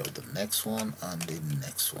take care of the next one and the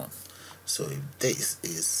next one. So if this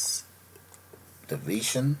is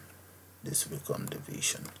division, this will become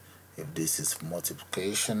division. If this is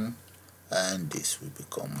multiplication, and this will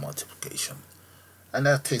become multiplication. And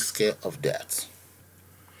that takes care of that.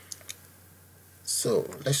 So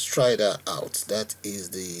let's try that out. That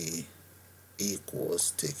is the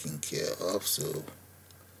equals taken care of. So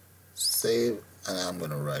save, and I'm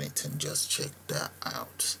going to run it and just check that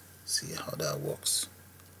out. See how that works.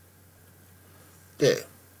 There.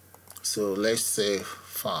 So let's say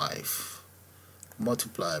 5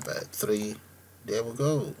 multiplied by 3. There we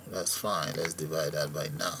go. That's fine. Let's divide that by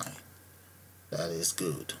 9. That is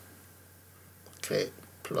good. Okay,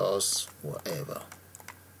 plus whatever.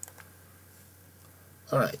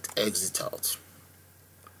 Alright, exit out.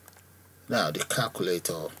 Now the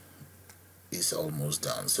calculator is almost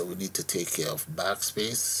done, so we need to take care of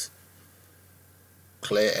backspace,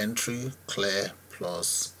 clear entry, clear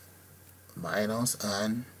plus minus,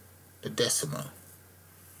 and the decimal.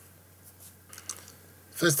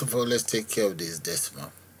 First of all, let's take care of this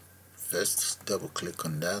decimal. First, double click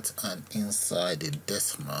on that, and inside the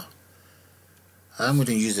decimal I'm going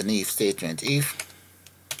to use an if statement. If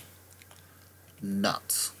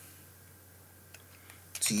not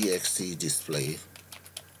txt display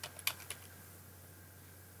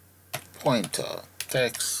pointer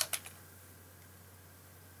text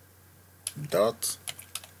dot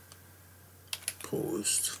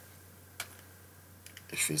post,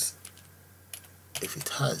 if it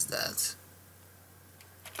has that,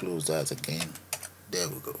 close that again. There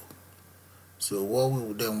we go. So what we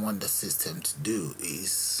would then want the system to do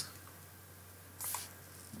is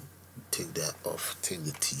take that off, take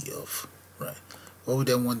the T off, right? What we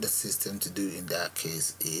then want the system to do in that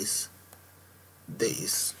case is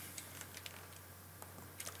this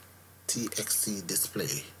txt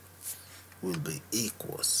display will be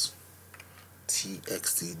equals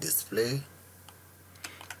txt display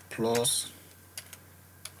plus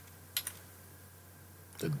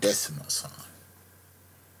the decimal sign.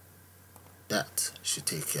 That should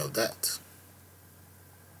take care of that.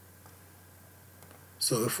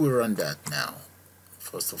 So if we run that now,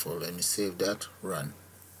 first of all, let me save that, run.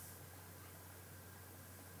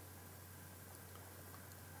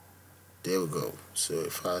 There we go. So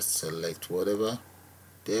if I select whatever,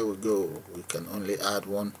 there we go. We can only add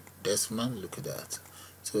one decimal. Look at that.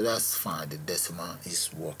 So that's fine. The decimal is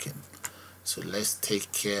working. So let's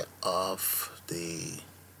take care of the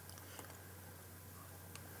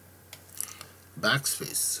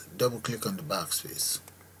backspace. Double click on the backspace.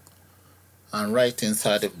 And right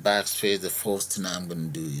inside the backspace, the first thing I'm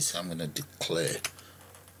going to do is I'm going to declare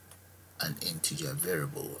an integer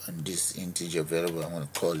variable, and this integer variable I'm going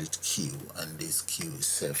to call it q, and this q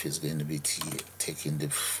itself is going to be taking the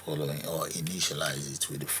following, or initialize it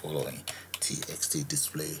with the following: txt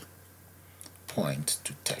display point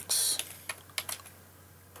to text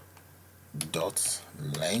dot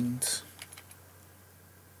length,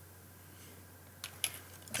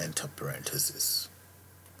 enter parentheses.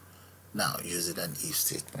 Now using an if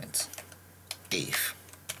statement, if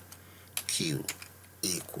q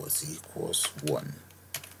equals 1,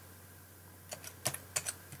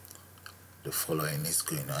 the following is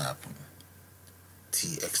going to happen: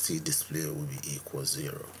 txt display will be equals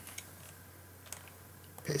 0.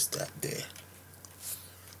 Paste that there,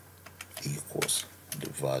 equals the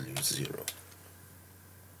value 0.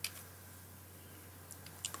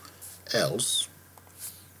 Else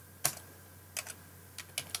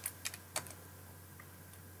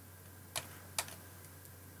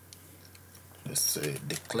let's say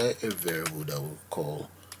declare a variable that we'll call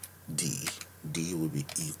d. D will be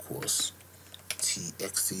equals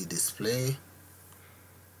txt display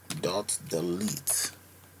dot delete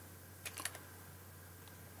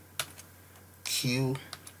q,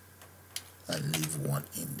 and leave 1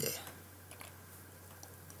 in there.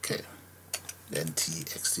 Okay, then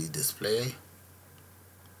txt display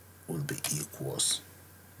will be equals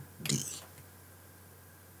d,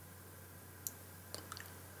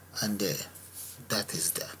 and there, that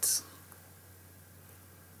is that.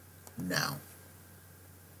 Now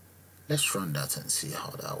Let's run that and see how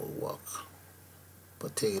that will work,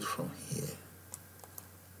 but take it from here.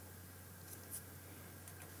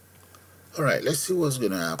 Alright, let's see what's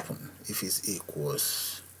gonna happen. If it's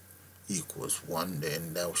equals 1,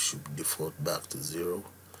 then that should default back to 0.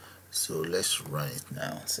 So let's run it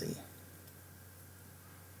now. See,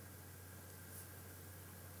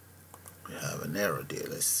 we have an error there.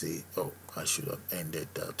 Let's see. Oh, I should have ended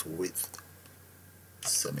that with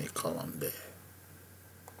semicolon there.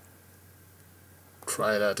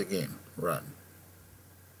 Try that again. Run.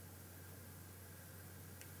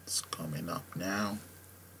 It's coming up now.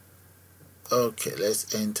 Okay,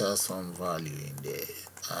 let's enter some value in there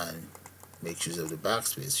and make use of the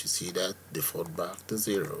backspace. You see that default back to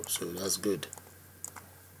 0, so that's good.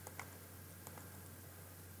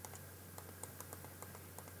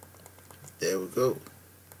 There we go.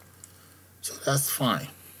 So that's fine.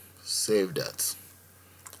 Save that.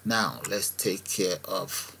 Now let's take care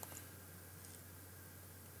of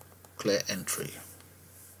clear entry.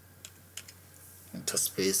 Enter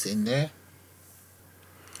space in there.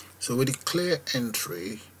 So with the clear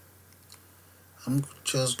entry, I'm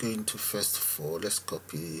just going to, first of all, let's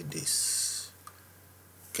copy this,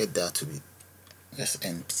 get that to be, let's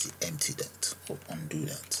empty that, or undo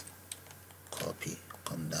that, copy,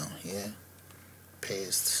 come down here,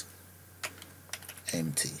 paste,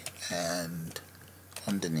 empty, and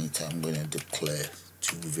underneath I'm going to declare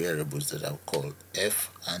two variables that I'll call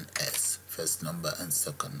F and S, first number and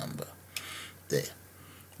second number. There.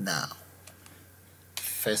 Now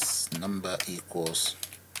first number equals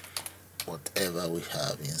whatever we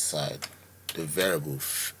have inside the variable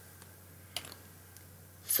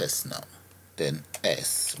first num. Then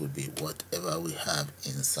S would be whatever we have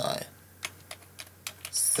inside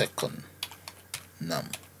second num.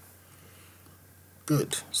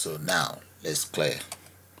 Good. So now let's clear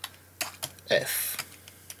F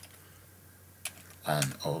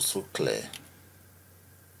and also clear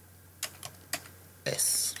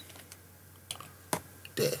S.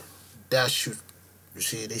 There. That should, you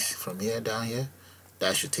see this from here down here,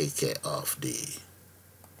 that should take care of the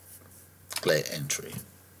clear entry.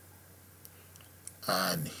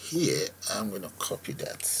 And here I'm going to copy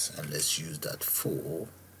that and let's use that for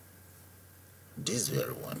this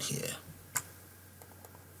very one here.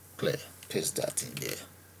 Clear, paste that in there.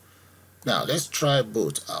 Now let's try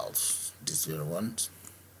both out. This very one,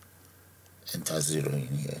 enter 0 in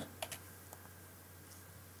here.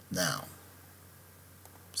 Now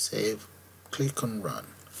save, click on run.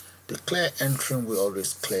 The clear entry will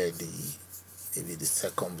always clear maybe the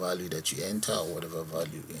second value that you enter or whatever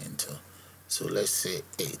value you enter. So let's say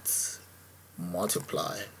 8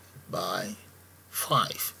 multiply by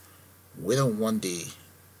 5. We don't want the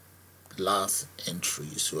last entry,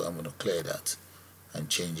 so I'm going to clear that and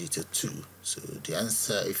change it to 2. So the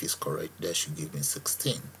answer, if it's correct, that should give me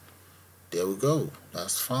 16. There we go.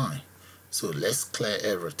 That's fine. So let's clear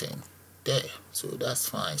everything there. So that's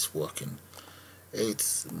fine. It's working.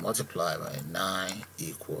 8 multiplied by 9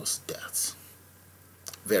 equals that.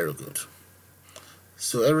 Very good.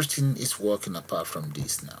 So everything is working apart from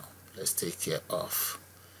this now. Let's take care of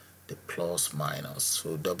the plus minus.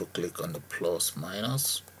 So double click on the plus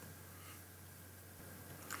minus.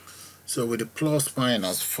 So with the plus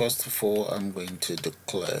minus, first of all, I'm going to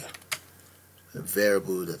declare a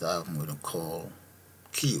variable that I'm going to call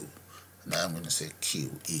Q. And I'm going to say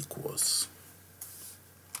Q equals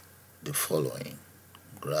the following.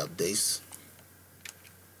 Grab this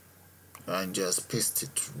and just paste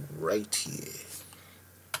it right here.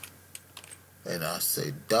 And I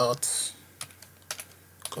say dot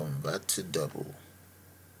convert to double.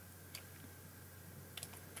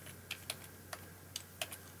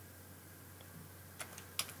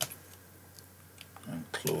 And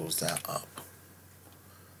close that up.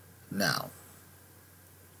 Now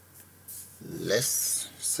let's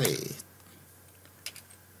say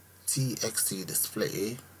txt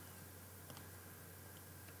display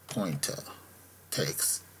pointer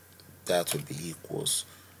text, that would be equals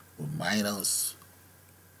minus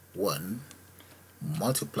 1,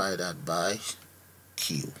 multiply that by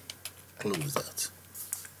Q, close that,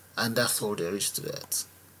 and that's all there is to that.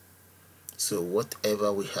 So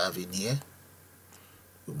whatever we have in here,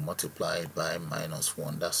 we multiply it by minus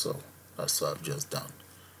 1. That's all. That's what I've just done.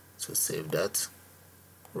 So save that,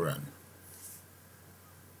 run.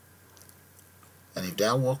 And if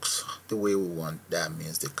that works the way we want, that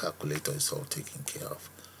means the calculator is all taken care of.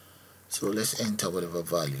 So let's enter whatever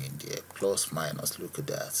value in there, plus minus, look at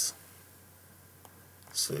that.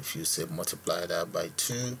 So if you say multiply that by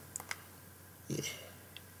 2, yeah,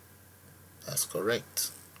 that's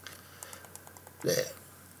correct. There.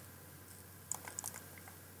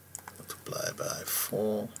 multiply by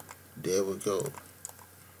 4. There we go.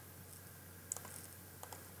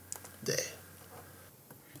 There.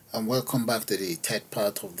 And welcome back to the third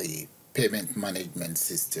part of the payment management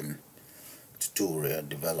system tutorial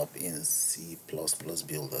developed in C++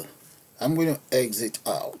 Builder. I'm going to exit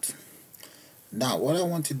out. Now what I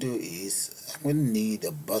want to do is I'm going to need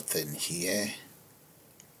a button here.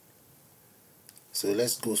 So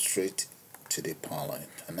let's go straight to the palette,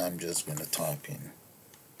 and I'm just going to type in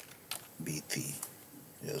BT.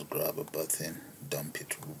 Just grab a button, dump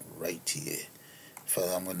it right here.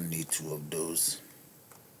 First, I'm going to need 2 of those.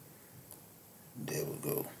 There we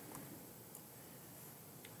go.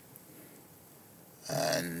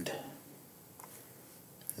 And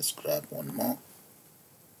let's grab one more.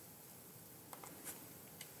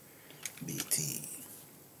 BT.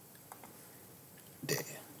 There.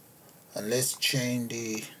 And let's change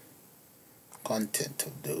the content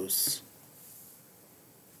of those.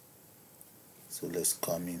 So let's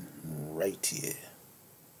come in right here.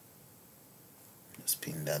 Let's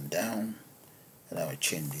pin that down, and I will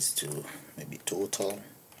change this to maybe total,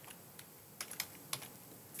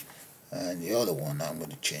 and the other one I'm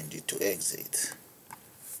going to change it to exit,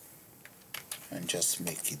 and just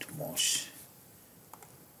make it more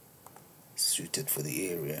suited for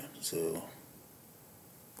the area. So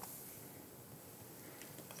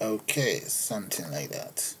okay, something like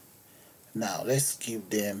that. Now let's give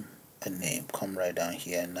them a name. Come right down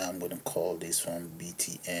here. Now I'm going to call this one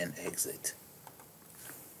BTN exit.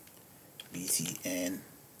 BTN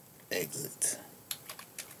exit.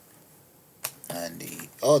 And the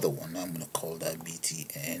other one I'm going to call that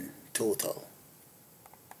BTN total.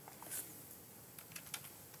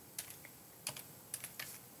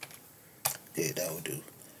 There, that will do.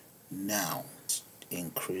 Now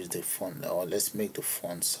increase the font, or let's make the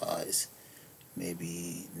font size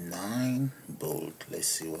maybe 9 bold. Let's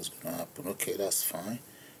see what's gonna happen. Okay, that's fine,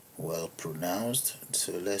 well pronounced.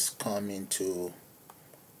 So let's come into,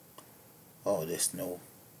 oh, there's no,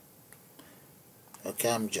 okay,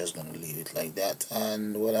 I'm just gonna leave it like that.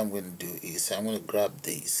 And what I'm gonna do is I'm gonna grab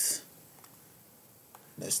this,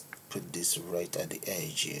 let's put this right at the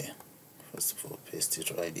edge here. First of all, paste it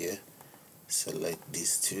right here, select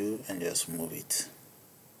these 2 and just move it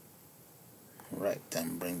right,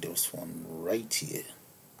 and bring this one right here.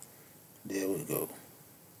 There we go.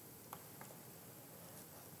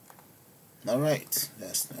 Alright,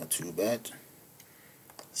 that's not too bad.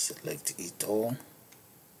 Select it all.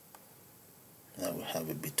 Now we have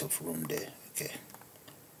a bit of room there. Okay,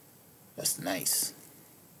 that's nice.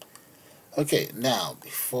 Okay, now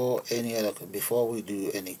before we do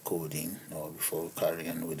any coding, or before we carry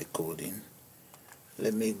on with the coding,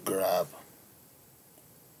 let me grab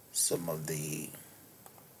some of the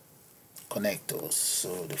connectors.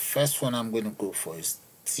 So the first one I'm going to go for is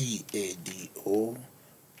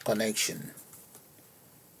ADOConnection,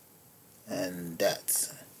 and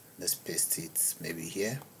that's, let's paste it maybe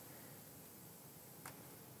here.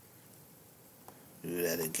 Do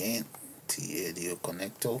that again.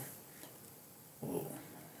 ADOconnector. Oh,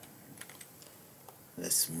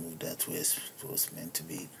 let's move that where it was meant to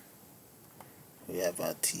be. We have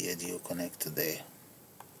our ADOconnector there.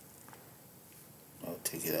 I'll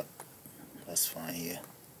take it up. That's fine here.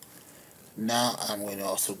 Now I'm going to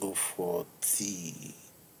also go for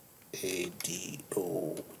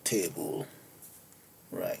ADOTable.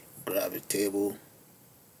 Right, grab a table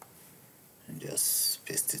and just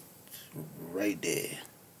paste it right there.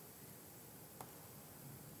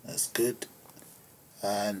 That's good.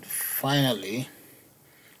 And finally,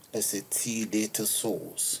 let's say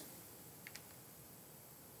DataSource.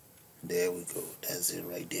 There we go. That's it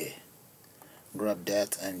right there. Grab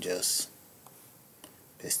that and just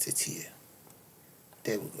paste it here.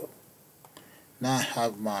 There we go. Now I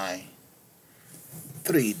have my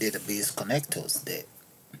 3 database connectors there.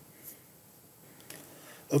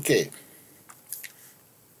 Okay,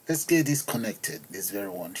 let's get this connected, this very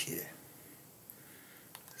one here.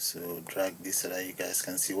 So drag this so that you guys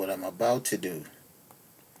can see what I'm about to do.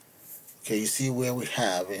 Okay, you see where we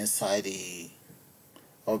have inside the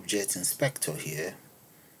object inspector here,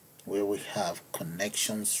 where we have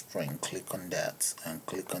connection string. Click on that and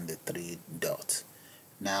click on the 3 dots.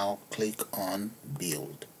 Now click on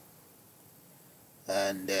build,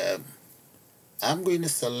 and I'm going to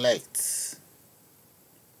select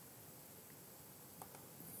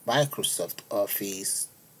Microsoft Office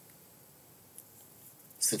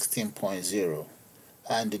 16.0,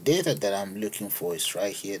 and the data that I'm looking for is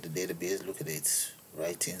right here, the database. Look at it,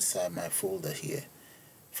 right inside my folder here.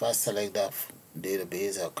 If I select that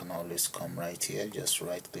database, I can always come right here, just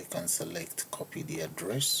right click and select copy the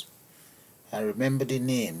address, and remember the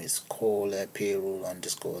name is called payroll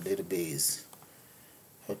underscore database.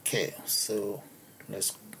 Okay, so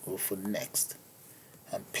let's go for next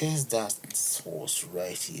and paste that source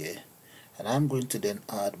right here, and I'm going to then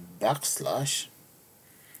add backslash.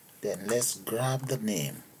 Then let's grab the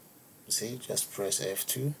name. See, just press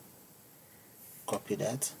F2, copy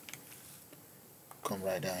that, come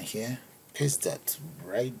right down here, paste that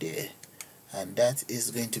right there, and that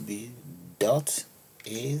is going to be .accdb.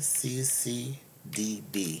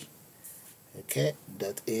 okay,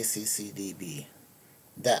 .accdb.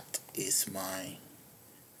 that is my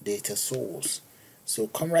data source. So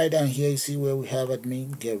come right down here, you see where we have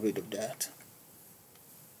admin, get rid of that.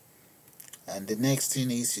 And the next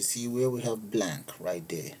thing is, you see where we have blank right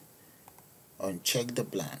there, uncheck the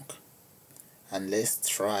blank, and let's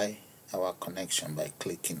try our connection by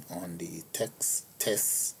clicking on the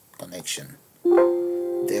test connection.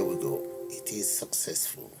 There we go, it is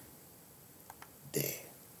successful. There,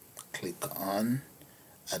 click on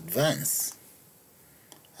advanced,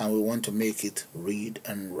 and we want to make it read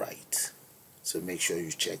and write, so make sure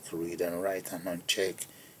you check read and write and uncheck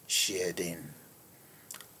shared in.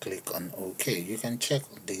 Click on OK. You can check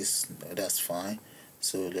this, that's fine.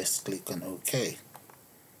 So let's click on OK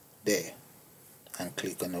there, and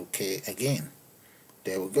click on OK again.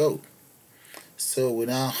 There we go. So we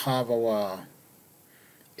now have our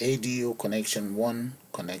ADOConnection 1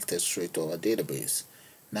 connected straight to our database.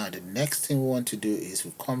 Now the next thing we want to do is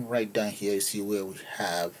we come right down here, you see where we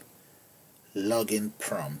have login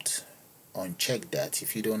prompt. Uncheck that.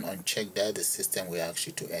 If you don't uncheck that, the system will ask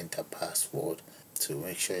you to enter password, so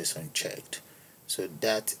make sure it's unchecked. So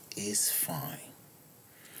that is fine.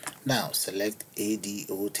 Now select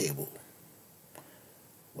ADOTable.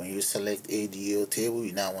 When you select ADOTable,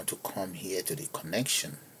 you now want to come here to the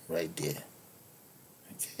connection right there.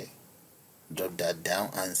 Okay, drop that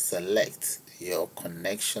down and select your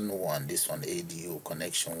connection 1, this one,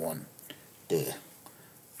 ADOConnection 1 there.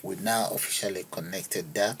 We now officially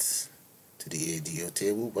connected that to the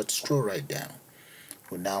ADOTable, but scroll right down.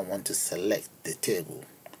 We now want to select the table.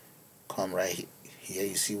 Come right here,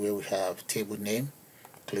 you see where we have table name,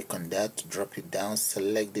 click on that, drop it down,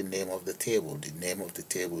 select the name of the table. The name of the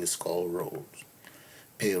table is called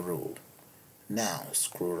payroll. Now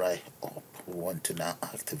scroll right up, we want to now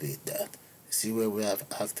activate that. See where we have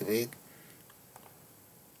activate,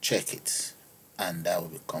 check it, and that will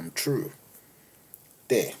become true.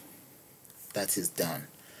 There, that is done.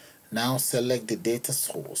 Now select the data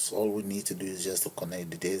source. All we need to do is just to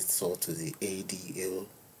connect the data source to the ADOTable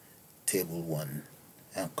 1,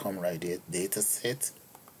 and come right there, data set,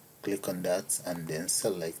 click on that, and then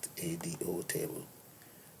select ADOTable.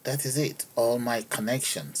 That is it, all my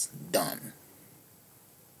connections done.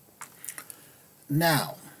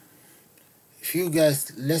 Now if you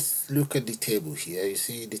guys, let's look at the table here. You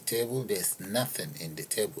see the table, there's nothing in the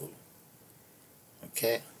table.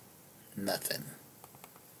 Okay, nothing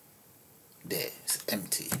there, it's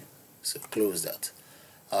empty, so close that.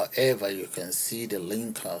 However, you can see the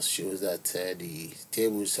link house shows that the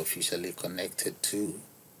table is officially connected to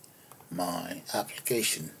my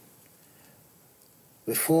application.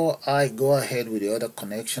 Before I go ahead with the other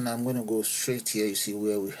connection, I'm going to go straight here. You see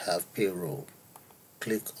where we have payroll.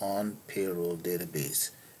 Click on payroll database,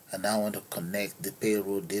 and I want to connect the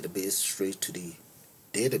payroll database straight to the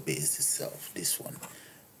database itself, this one.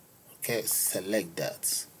 Okay, select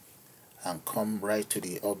that and come right to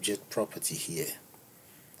the object property here.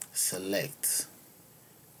 Select,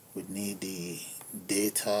 we need the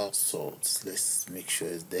data source. Let's make sure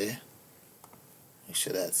it's there, make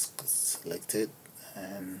sure that's selected,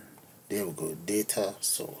 and there we go, data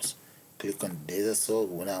source. Click on data source.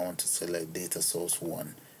 We now want to select data source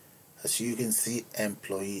 1. As you can see,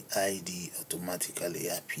 employee ID automatically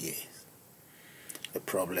appears. The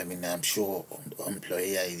problem is, I'm sure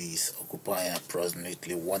employee IDs occupying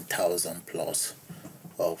approximately 1000 plus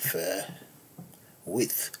of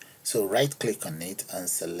width. So right click on it and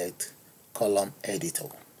select column editor,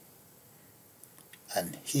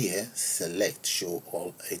 and here select show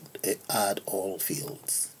all, add all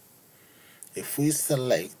fields. If we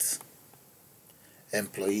select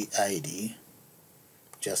employee ID,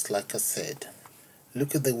 just like I said,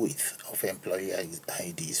 look at the width of employee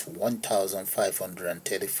ID is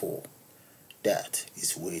 1534. That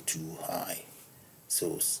is way too high.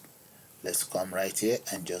 So let's come right here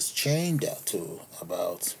and just change that to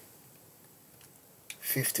about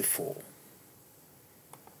 54.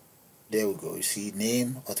 There we go. You see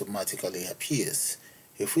name automatically appears.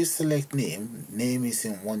 If we select name, name is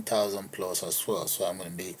in 1000 plus as well, so I'm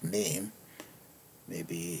going to make name,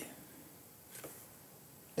 maybe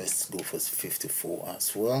let's go for 54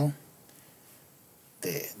 as well.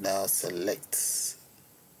 There, now select,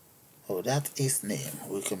 oh, that is name.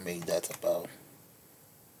 We can make that about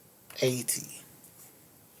 80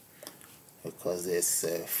 because there's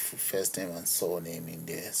first name and surname in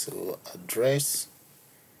there. So address,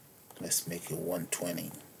 let's make it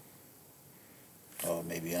 120 or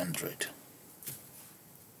maybe 100.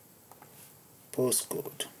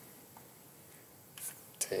 Postcode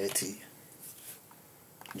 30.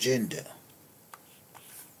 Gender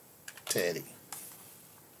 30.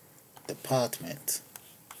 Department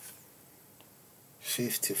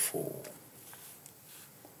 54.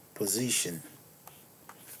 Position,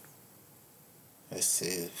 let's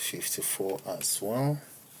say 54 as well.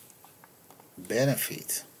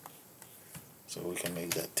 Benefit, so we can make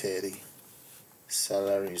that 30.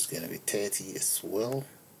 Salary is going to be 30 as well.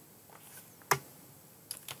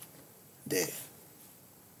 There.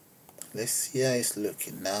 Let's see how it's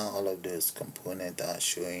looking now. All of those components are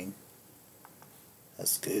showing.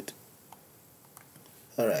 That's good.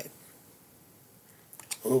 Alright.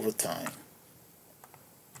 Overtime,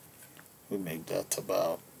 we make that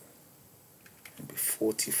about maybe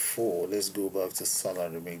 44. Let's go back to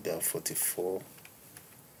salary, make that 44.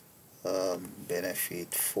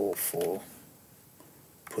 Benefit 44.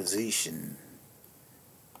 Position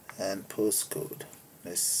and postcode,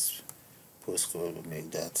 let's postcode, will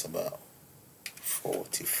make that about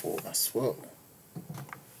 44 as well.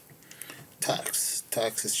 Tax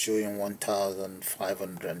is showing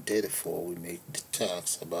 1,534. We make the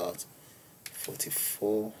tax about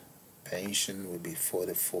 44. Pension will be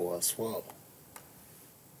 44 as well.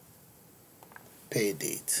 Pay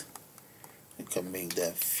date, we can make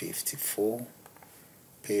that 54.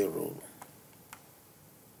 Payroll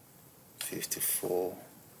 54.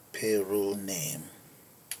 Payroll name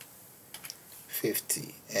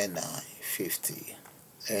 50. NI 50.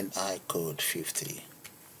 NI code 50.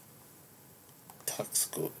 Tax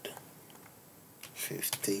code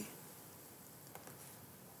 50.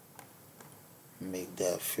 Make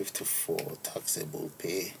that 54. Taxable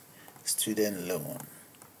pay. Student loan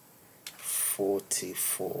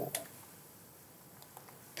 44.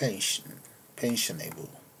 Pensionable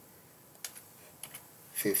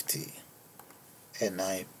 50.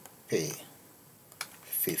 NI pay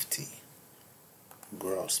 50.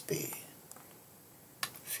 Gross pay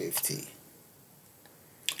 50.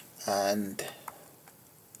 And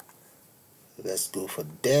let's go for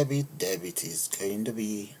debit. Debit is going to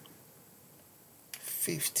be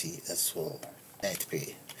 50 as well. Net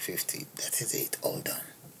pay 50. That is it, all done.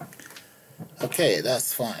 Okay,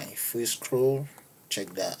 that's fine. If we scroll,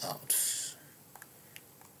 check that out.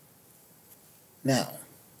 Now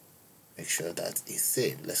make sure that is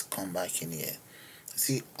saved. Let's come back in here.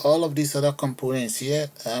 See all of these other components here.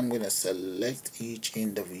 I'm going to select each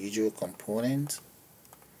individual component.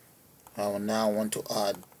 I will now want to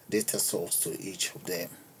add data source to each of them.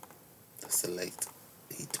 Select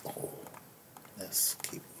it all. Let's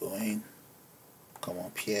keep going. Come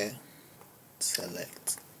up here,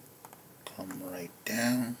 select, come right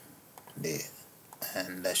down there,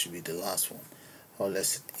 and that should be the last one. Or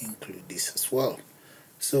let's include this as well.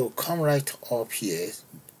 So come right up here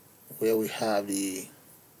where we have the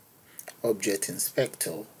object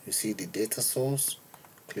inspector. You see the data source,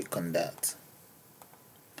 click on that,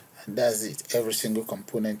 and that's it. Every single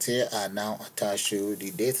component here are now attached to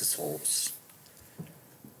the data source.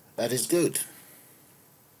 That is good.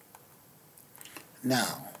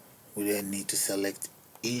 Now we then need to select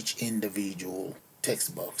each individual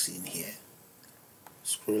text box in here.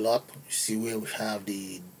 Scroll up, you see where we have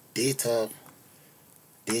the data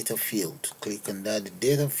field. Click on that. The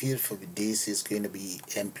data field for this is going to be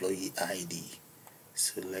employee ID.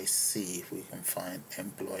 So let's see if we can find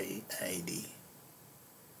employee ID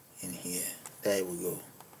in here. There we go.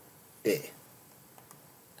 There.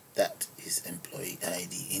 That is employee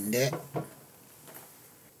ID in there.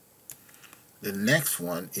 The next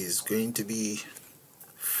one is going to be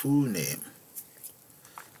full name.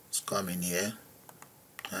 Let's come in here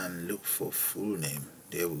and look for full name.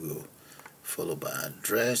 There we go. Followed by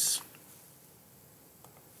address.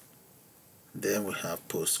 Then we have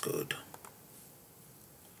postcode.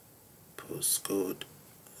 Postcode.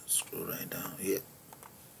 Scroll right down here.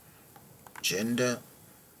 Gender.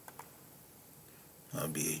 That'll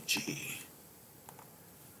be a G.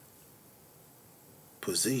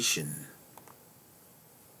 Position.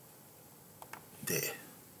 There.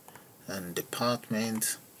 And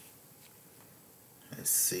department. Let's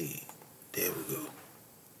see. There we go.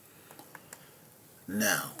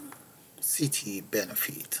 Now, city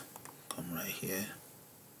benefit. Come right here.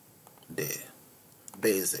 There.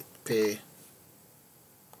 Basic pay.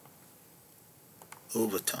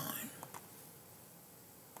 Overtime.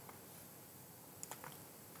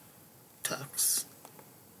 tax.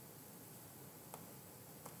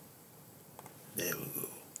 There we go.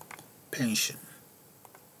 Pension.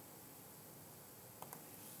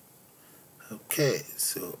 Okay,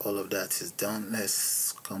 so all of that is done.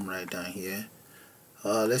 Let's come right down here.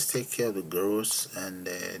 Let's take care of the gross and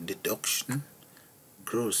deduction.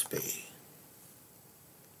 Gross pay.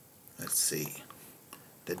 Let's see.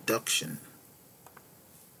 Deduction.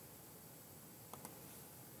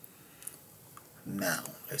 Now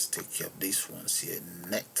let's take care of these ones here.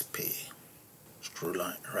 Net pay. Scroll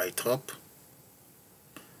right up.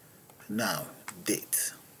 Now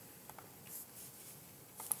date.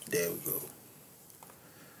 There we go.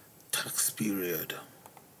 Tax period.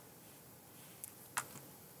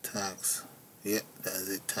 Tax. Yep, that's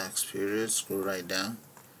it. Tax period. Scroll right down.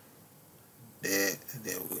 There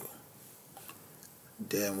we go.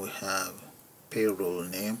 Then we have payroll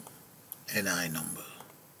name, NI number,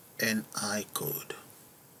 NI code,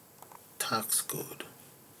 tax code,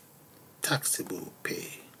 taxable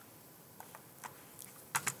pay.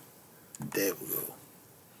 There we go.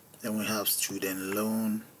 Then we have student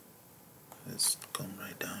loan. Let's come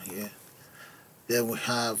right down here. Then we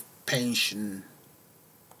have pensionable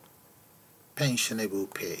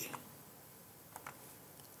pay.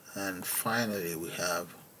 And finally we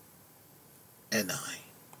have NI,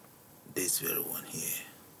 this very one here,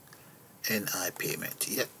 NI payment.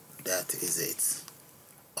 Yep, that is it.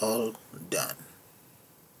 All done.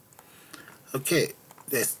 Okay,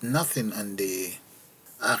 there's nothing on the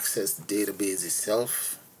Access database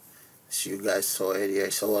itself. As you guys saw earlier,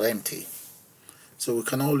 it's all empty. So we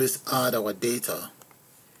can always add our data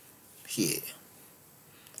here.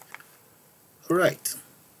 Alright.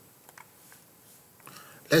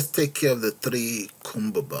 Let's take care of the 3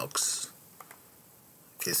 combo box.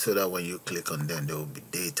 Okay, so that when you click on them there will be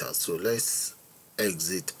data. So let's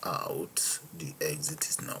exit out. The exit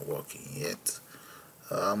is not working yet.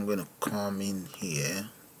 I'm gonna come in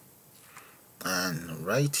here and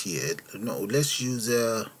right here, no, let's use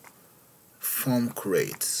a form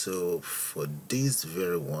create. So for this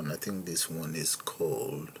very one, I think this one is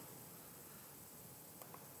called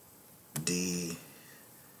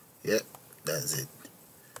yep, that's it,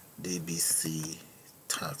 DBC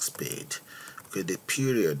tax paid. Okay, the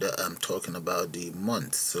period that I'm talking about, the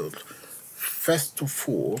month. So first of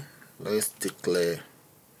all, let's declare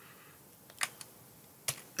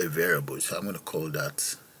a variable. So I'm going to call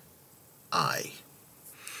that I,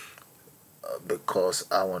 because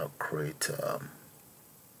I want to create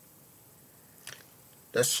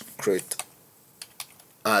let's create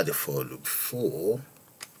add a for loop for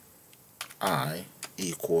I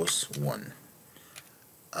equals 1.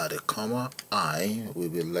 Add a comma, I will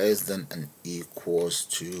be less than and equals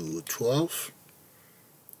to 12,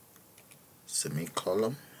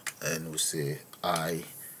 semicolon, and we say I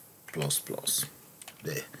plus plus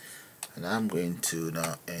there. And I'm going to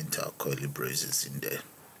now enter curly braces in there.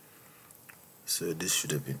 So this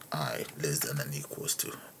should have been I less than and equals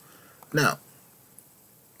to. Now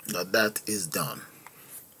that is done,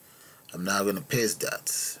 I'm now going to paste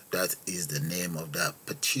that. That is the name of that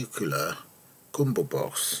particular combo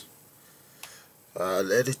box.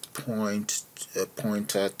 Let it point a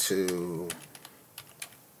pointer to,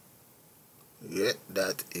 yeah,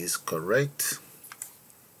 that is correct,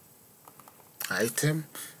 item,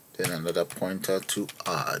 then another pointer to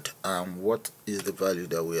add. And what is the value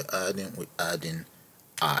that we're adding? We're adding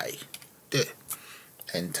I there.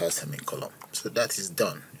 Enter semicolon. So that is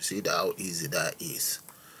done. You see how easy that is.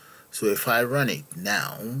 So if I run it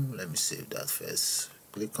now, let me save that first.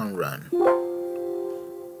 Click on run.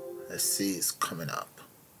 Let's see, it's coming up.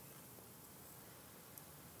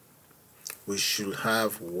 We should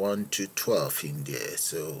have 1 to 12 in there.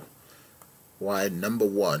 So while number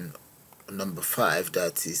 1, number 5,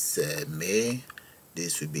 that is May,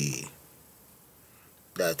 this will be,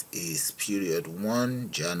 that is period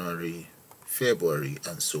 1, January, February,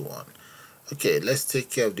 and so on. Okay, let's take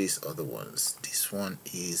care of these other ones. This one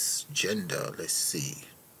is gender. Let's see.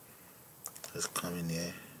 Let's come in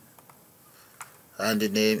here. And the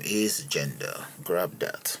name is gender. Grab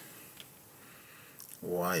that.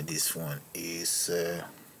 Why this one is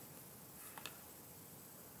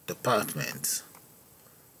department.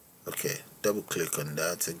 Okay, double click on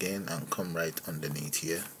that again and come right underneath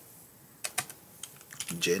here.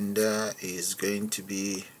 Gender is going to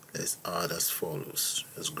be, let's add as follows.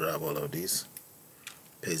 Let's grab all of these,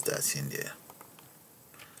 paste that in there.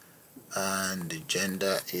 And the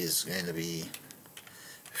gender is going to be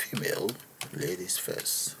female, ladies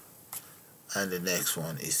first. And the next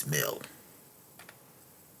one is male.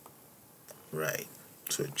 Right,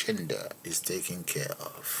 so gender is taken care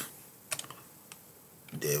of.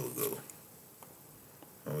 There we go.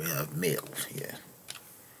 We have mail here.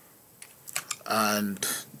 And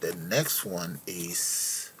the next one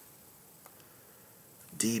is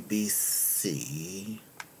DBC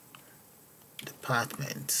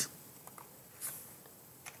department.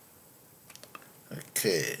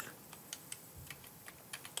 Okay,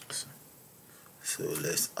 so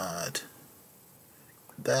let's add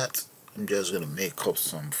that. I'm just going to make up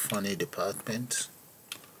some funny department,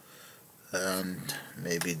 and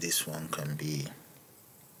maybe this one can be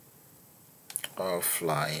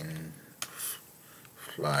flying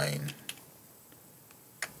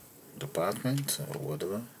department or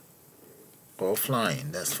whatever, or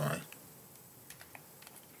flying, that's fine.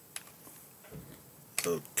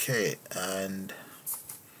 Okay, and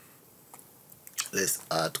let's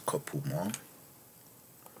add a couple more.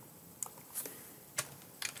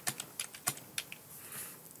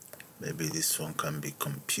 Maybe this one can be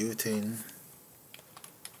computing.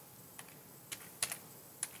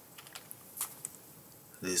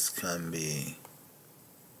 This can be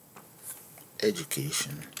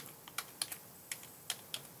education.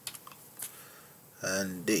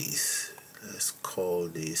 And this, let's call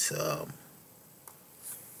this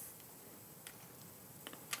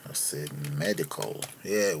let's say medical.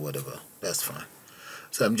 Yeah, whatever, that's fine.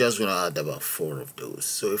 So I'm just gonna add about 4 of those.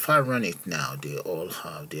 So if I run it now, they all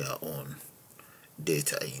have their own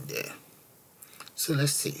data in there. So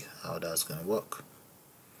let's see how that's gonna work.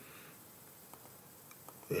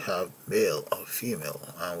 We have male or female,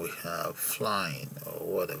 and we have flying or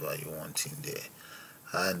whatever you want in there,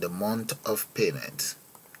 and the month of payment.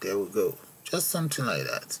 There we go, just something like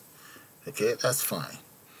that. Okay, that's fine.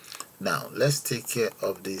 Now let's take care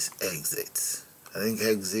of these exits. I think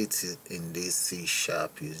exit in this C#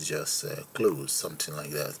 is just close, something like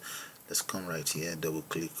that. Let's come right here, double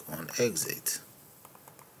click on exit,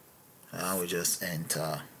 and we just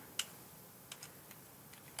enter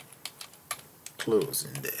close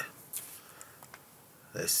in there.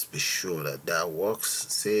 Let's be sure that that works.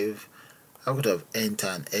 Save. I would have entered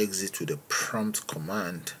and exit with a prompt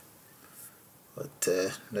command, but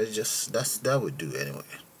let's just that would do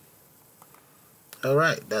anyway.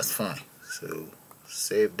 Alright, that's fine. So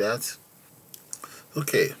save that.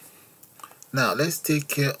 Okay, now let's take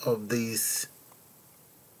care of these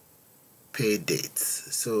pay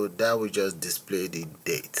dates. So that will just display the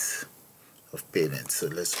dates of payment. So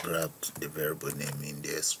let's grab the variable name in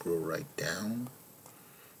there, scroll right down,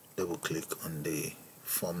 double click on the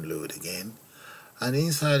form load again, and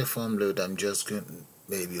inside the form load I'm just going to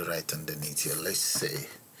maybe right underneath here, let's say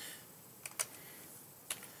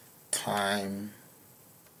time,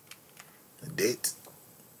 date.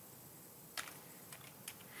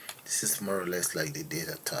 This is more or less like the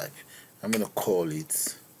data type. I'm going to call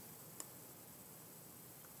it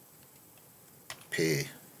pay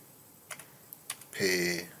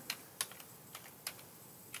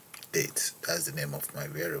date. That's the name of my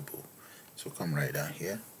variable. So come right down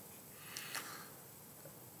here,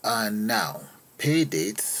 and now pay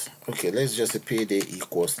dates. Okay, let's just say pay date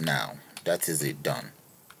equals now. That is it, done.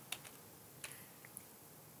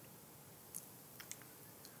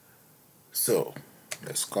 So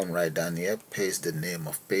let's come right down here, paste the name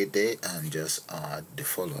of payday, and just add the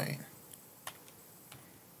following,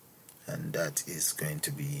 and that is going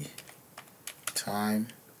to be time,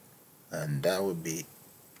 and that will be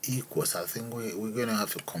equals, I think we're gonna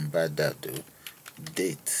have to convert that to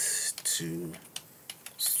date to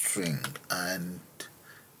string. And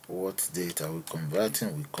what date are we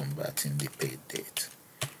converting? We're converting the paid date.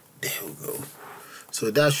 There we go. So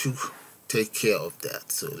that should take care of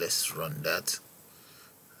that. So let's run that.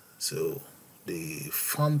 So the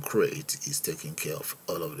form create is taking care of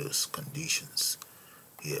all of those conditions.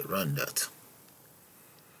 Here, run that,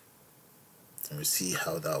 and we see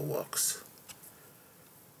how that works.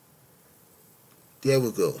 There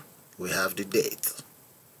we go, we have the date.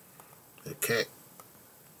 Okay,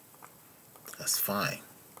 that's fine.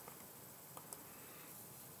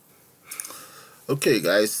 Okay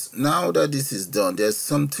guys, now that this is done, there's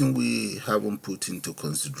something we haven't put into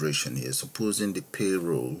consideration here. Supposing the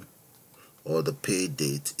payroll or the pay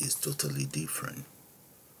date is totally different,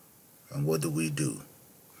 and what do?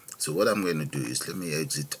 So what I'm going to do is, let me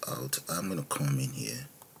exit out. I'm going to come in here.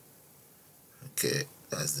 Okay,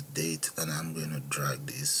 that's the date, and I'm going to drag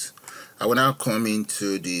this. I will now come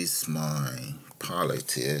into this my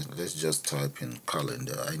palette here. Let's just type in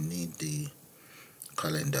calendar. I need the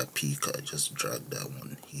calendar picker. Just drag that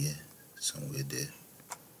one here somewhere there.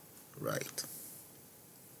 Right.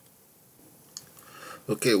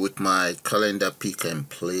 Okay, with my calendar picker in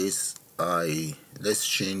place, let's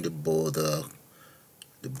change the border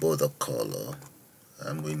color.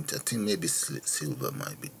 I think maybe silver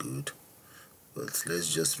might be good, but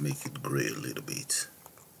let's just make it gray a little bit.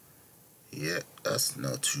 Yeah, that's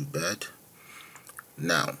not too bad.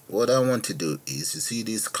 Now what I want to do is, you see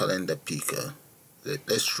this calendar picker,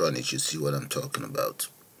 let's run it, you see what I'm talking about.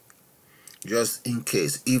 Just in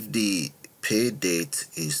case if the pay date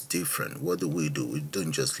is different, what do? We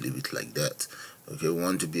don't just leave it like that. Okay, we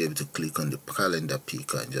want to be able to click on the calendar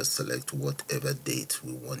picker and just select whatever date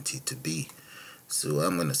we want it to be. So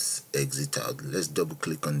I'm going to exit out. Let's double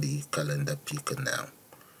click on the calendar picker now,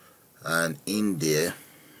 and in there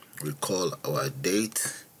we call our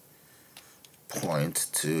date point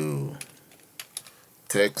to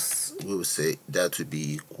text. We will say that would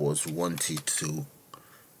be equals wanted to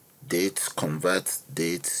date, convert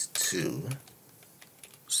date to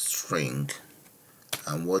string.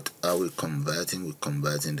 And what are we converting? We're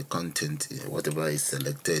converting the content, whatever is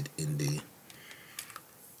selected in the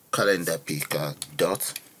calendar picker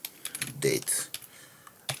dot date,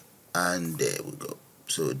 and there we go.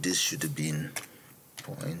 So this should have been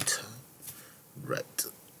point. Right,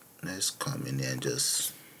 let's come in here and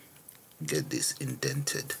just get this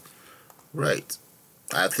indented. Right,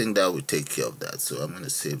 I think that will take care of that. So I'm going to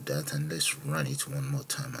save that and let's run it one more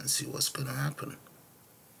time and see what's going to happen.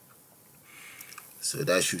 So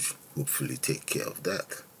that should hopefully take care of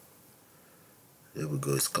that. There we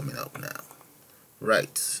go, it's coming up now.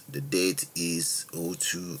 Right, the date is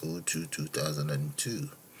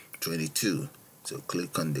 02/02/2022. So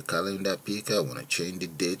click on the calendar picker. I want to change the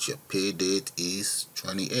date. Your pay date is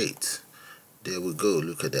 28. There we go,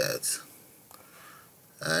 look at that.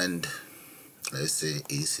 And let's say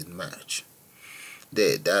it's in March.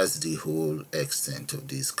 That's the whole extent of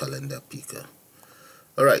this calendar picker.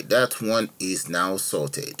 Alright, that one is now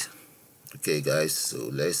sorted. Okay guys, so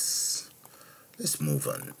let's move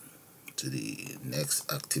on to the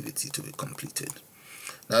next activity to be completed.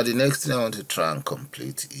 Now the next thing I want to try and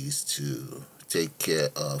complete is to take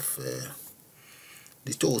care of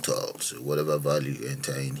the total. So whatever value you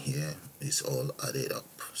enter in here is all added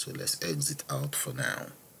up. So let's exit out for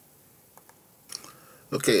now.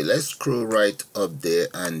 Okay, let's scroll right up there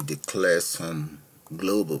and declare some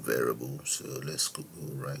global variables. So let's go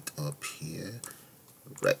right up here,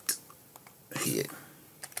 right here.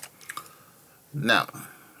 Now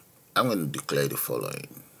I'm going to declare the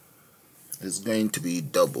following. It's going to be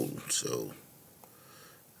double, so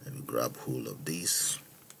let me grab hold of this,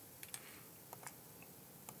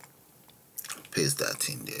 paste that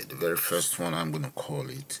in there. The very first one, I'm going to call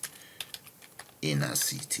it inner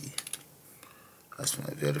city. That's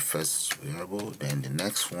my very first variable. Then the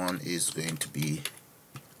next one is going to be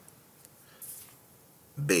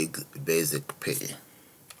basic pay.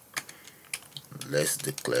 Let's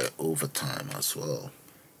declare overtime as well,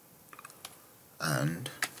 and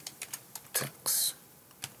tax.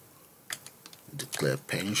 Declare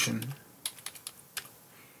pension,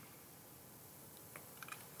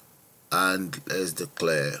 and let's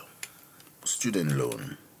declare student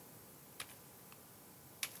loan.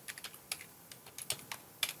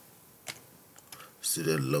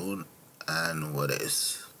 Student loan, and what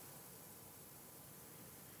else?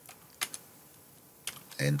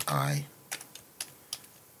 NI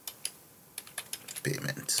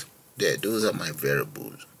payment. There, those are my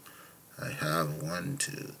variables. I have 1,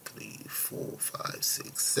 2, 3, 4, 5,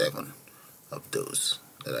 6, 7 of those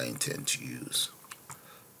that I intend to use.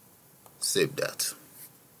 Save that.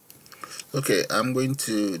 Okay, I'm going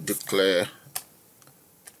to declare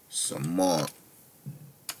some more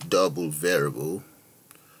double variable.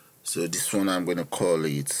 So this one I'm going to call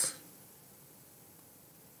it,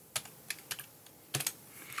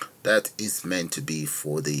 that is meant to be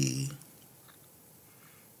for the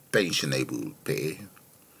pensionable pay,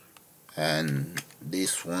 and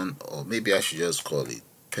this one, or maybe I should just call it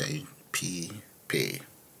pay.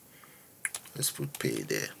 Let's put pay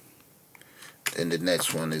there. Then the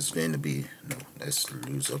next one is going to be, no, let's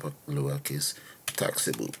use up lowercase,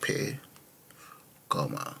 taxable pay,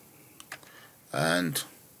 comma, and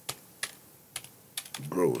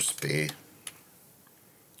gross pay,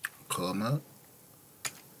 comma,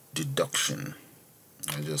 deduction.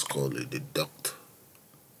 I just call it deduct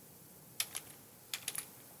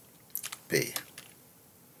pay.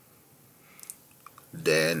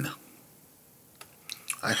 Then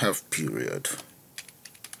I have period.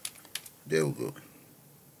 There we go.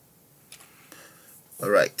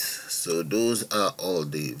 Alright, so those are all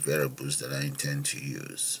the variables that I intend to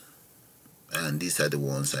use, and these are the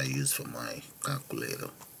ones I use for my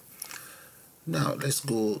calculator. Now let's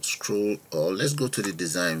go let's go to the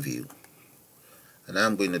design view, and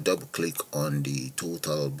I'm going to double click on the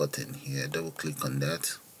total button here. Double click on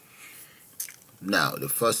that. Now the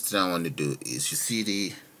first thing I want to do is, you see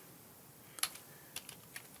the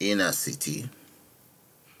inner city.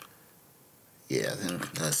 Yeah, I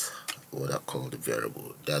think that's what I call the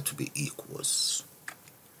variable. That to be equals.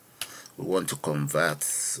 We want to convert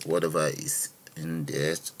whatever is in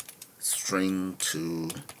there, string to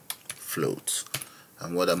float.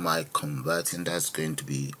 And what am I converting? That's going to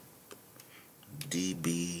be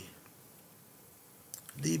DBE,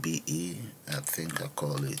 I think I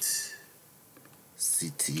call it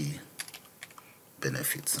city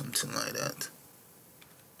benefit, something like that,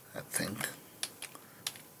 I think.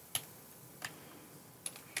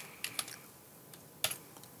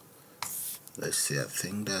 Let's see, I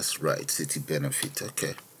think that's right, city benefit.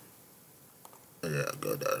 Okay, yeah, I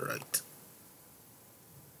got that right.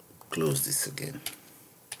 Close this again.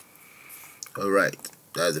 Alright,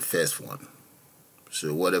 that's the first one.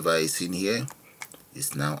 So whatever is in here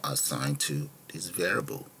is now assigned to this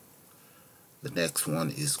variable. The next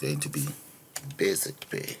one is going to be basic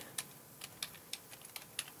pay.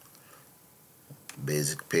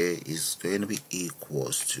 Basic pay is going to be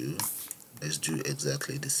equals to, let's do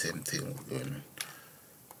exactly the same thing. We're going,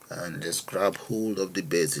 and let's grab hold of the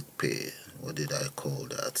basic pay. What did I call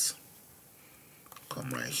that?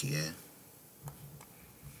 Come right here,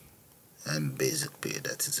 and basic pay,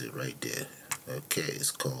 that is it right there. Okay,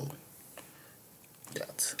 it's called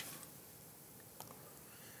that.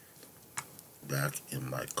 Back in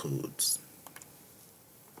my codes,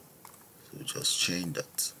 so just change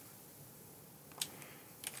that.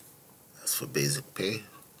 That's for basic pay.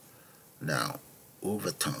 Now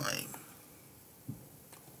overtime,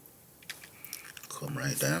 come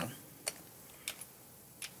right down,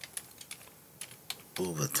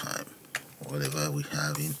 overtime, whatever we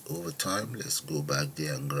have in overtime, let's go back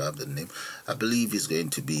there and grab the name. I believe it's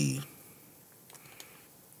going to be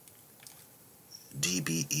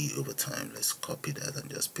DBE overtime. Let's copy that and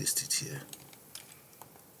just paste it here.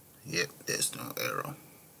 Yep, there's no error.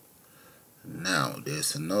 Now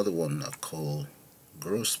there's another one I call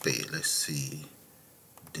gross pay. Let's see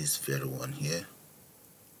this very one here.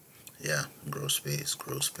 Yeah, gross pay is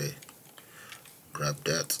gross pay. Grab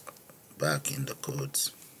that, back in the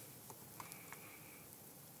codes,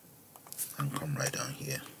 and come right down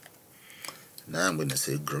here. Now I'm going to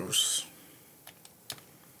say gross.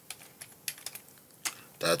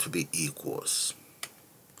 That will be equals.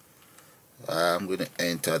 I'm going to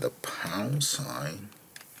enter the pound sign.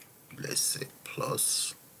 Let's say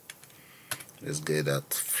plus. Let's get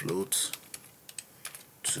that float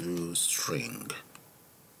to string.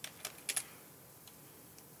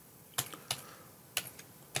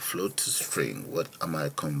 Float to string. What am I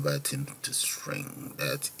converting to string?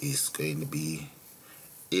 That is going to be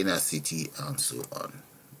inner city and so on.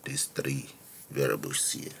 These three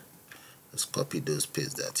variables here. Let's copy those,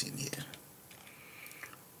 paste that in here.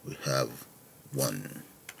 We have 1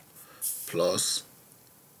 plus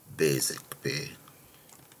basic pay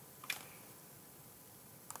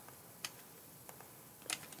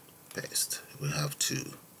paste. We have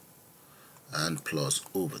 2 and plus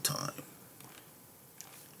overtime.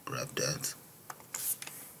 Grab that.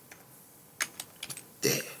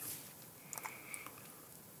 There.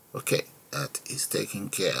 Okay, that is taken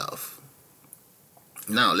care of.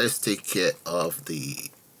 Now let's take care of the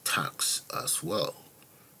tax as well.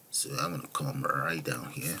 So I'm going to come right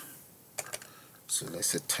down here. So let's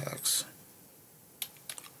say tax,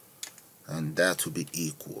 and that will be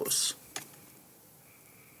equals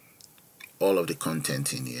all of the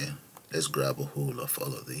content in here. Let's grab a hold of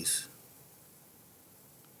all of these.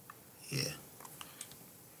 Yeah,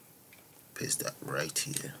 paste that right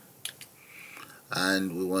here,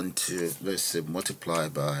 and we want to, let's say, multiply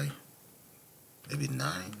by maybe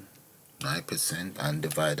 9% and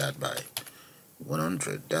divide that by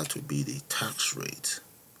 100. That would be the tax rate.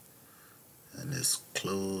 And let's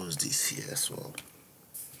close this here as well.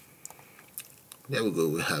 There we go,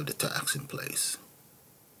 we have the tax in place.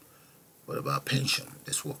 What about pension?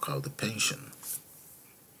 Let's work out the pension.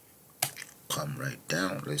 Come right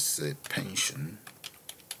down, let's say pension,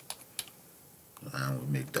 and we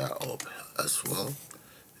make that up as well.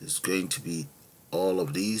 It's going to be all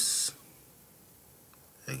of these.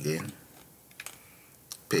 Again,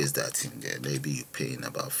 paste that in there. Maybe you're paying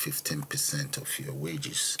about 15% of your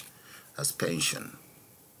wages as pension.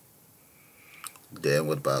 Then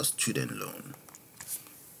what about student loan?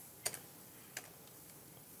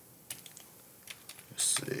 Let's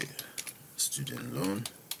say student loan,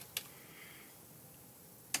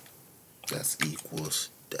 that equals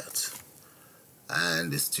that,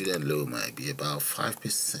 and the student loan might be about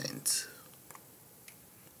 5%.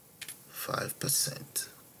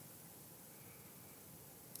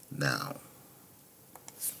 Now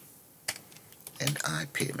NI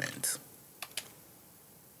payment.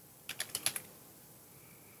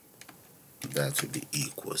 That would be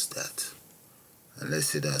equals that. And let's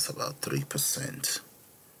say that's about 3%.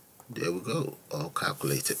 There we go, all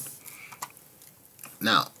calculated.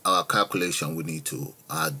 Now, our calculation, we need to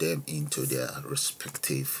add them into their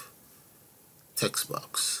respective text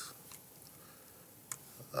box.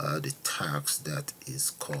 The tax that is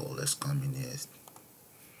called, let's come in here.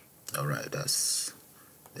 Alright, that's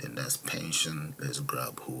pension. Let's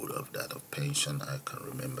grab hold of that of pension. I can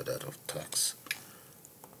remember that of tax.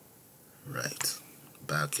 Right,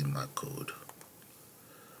 back in my code,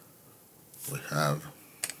 we have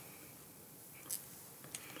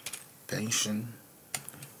pension,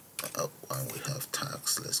 and we have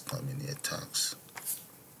tax. Let's come in here, tax.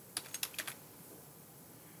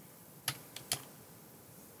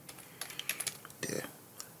 There,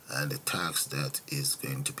 and the tax that is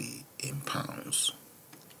going to be in pounds.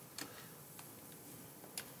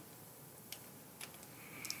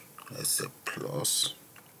 Let's say plus,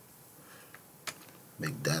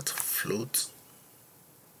 make that float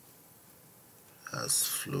as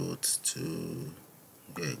float to,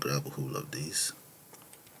 yeah, grab a hold of these.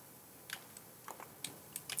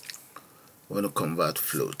 We want to convert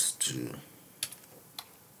float to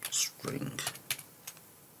string.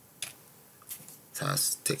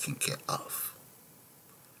 That's taken care of.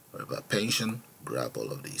 What about pension? Grab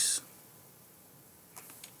all of these.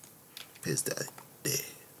 Paste that there.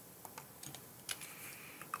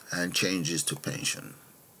 And changes to pension.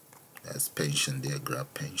 That's pension there,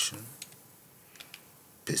 grab pension.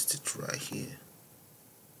 Paste it right here.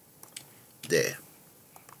 There.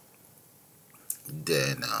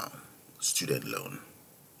 There now. Student loan.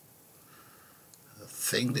 I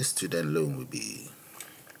think the student loan will be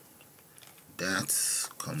that.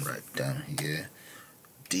 Come right down here.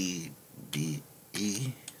 DBE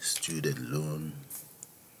student loan.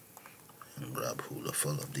 And grab hold of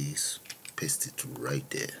all of these. Paste it right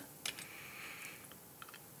there.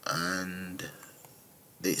 And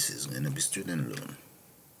this is going to be student loan.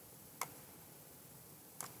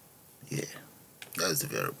 Yeah, that's the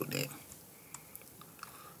variable name.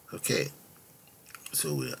 Okay,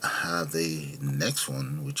 so we have the next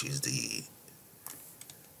one, which is the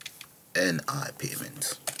NI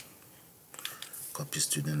payment. Copy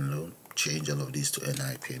student loan, change all of these to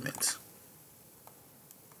NI payment.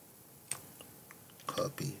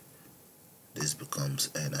 Copy, this becomes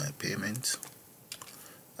NI payment,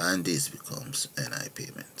 and this becomes NI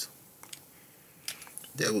payment.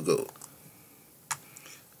 There we go.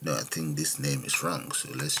 No, I think this name is wrong, so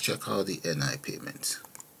let's check out the NI payment.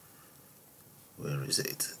 Where is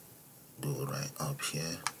it? Go right up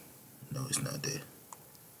here. No, it's not there.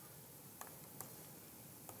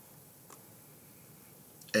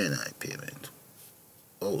 NI payment.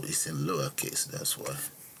 Oh, it's in lowercase, that's why.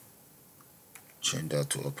 Change that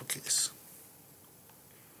to uppercase.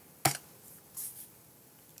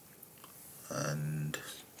 And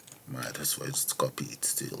might as well just copy it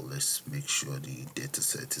still. Let's make sure the data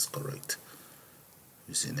set is correct.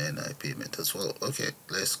 Using NI payment as well. Okay,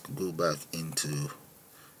 let's go back into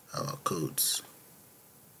our codes.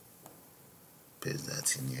 Paste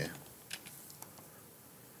that in here.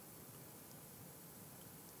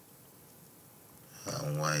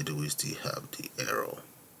 And why do we still have the error?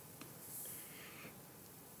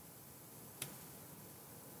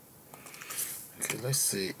 Okay, let's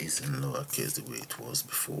say it's in lowercase the way it was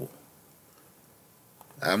before.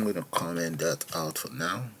 I'm going to comment that out for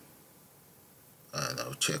now, and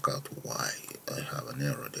I'll check out why I have an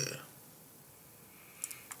error there.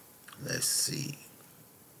 Let's see.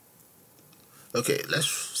 Okay, let's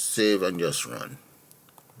save and just run.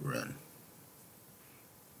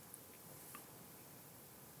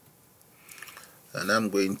 And I'm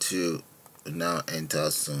going to now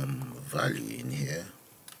enter some value in here.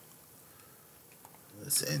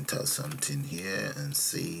 Let's enter something here and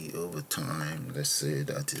see over time. Let's say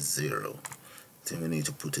that is 0. Then we need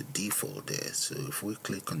to put a default there. So if we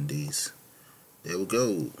click on this, there we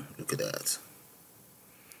go. Look at that.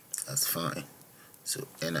 That's fine. So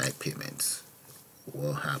NI payments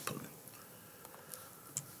will happen.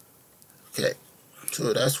 Okay,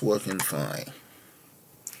 so that's working fine.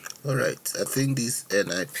 Alright, I think this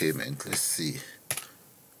NI payment, let's see.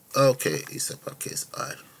 Okay, it's uppercase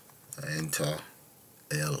I enter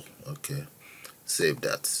L. Okay, save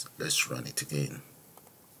that. Let's run it again.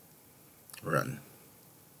 Run.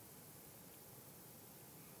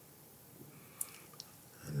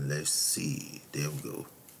 And let's see. There we go.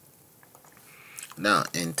 Now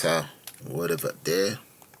enter whatever there,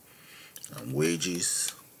 and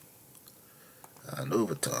wages, and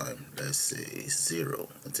overtime, let's say 0.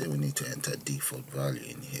 I think we need to enter default value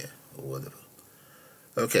in here or whatever.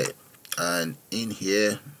 Okay, and in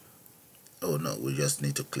here, oh no, we just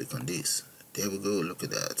need to click on this. There we go. Look at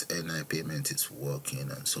that. NI payment is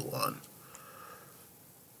working and so on.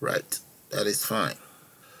 Right, that is fine.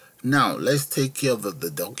 Now let's take care of the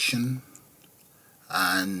deduction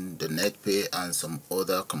and the net pay and some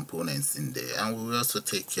other components in there, and we will also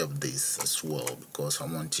take care of this as well because I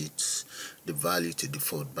want the value to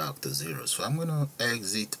default back to 0. So I'm going to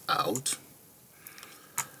exit out,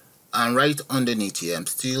 and right underneath here I'm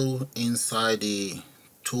still inside the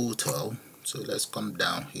total, so let's come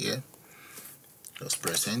down here, just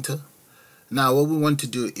press enter. Now what we want to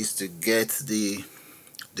do is to get the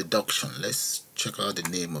deduction. Let's check out the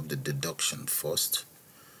name of the deduction first.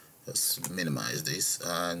 Let's minimize this,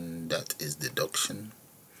 and that is deduction.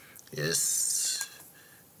 Yes,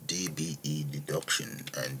 DBE deduction,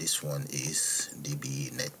 and this one is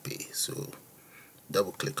DBE net pay. So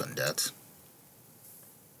double click on that,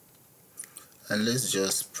 and let's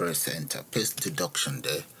just press enter. Paste deduction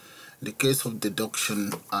there. In the case of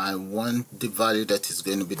deduction, I want the value that is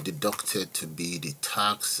going to be deducted to be the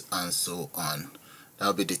tax and so on.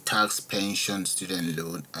 That'll be the tax, pension, student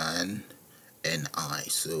loan, and NI.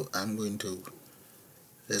 So I'm going to,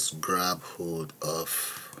 let's grab hold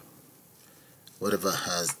of whatever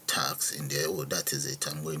has tax in there. Oh, that is it.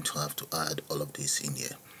 I'm going to have to add all of this in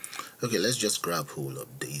here. Okay, let's just grab hold of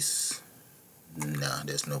this. Nah,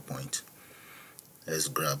 there's no point. Let's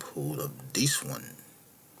grab hold of this one,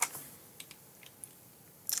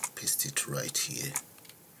 paste it right here.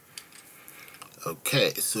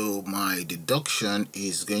 Okay, so my deduction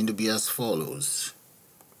is going to be as follows: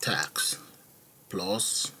 tax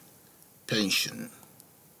plus pension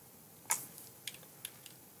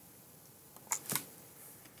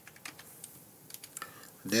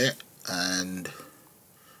there, and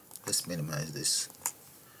let's minimize this,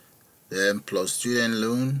 then plus student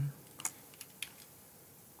loan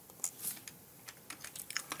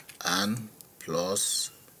and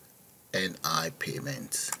plus NI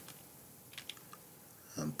payments,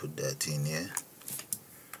 and put that in here.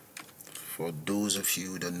 For those of you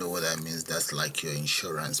who don't know what that means, that's like your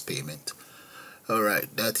insurance payment.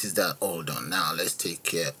 Alright, that is that all done. Now let's take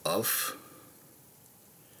care of,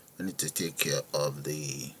 we need to take care of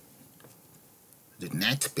the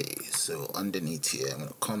net pay. So underneath here, I'm going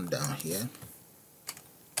to come down here,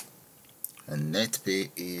 and net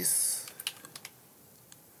pay is,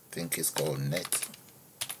 I think it's called net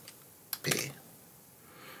pay.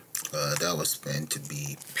 That was meant to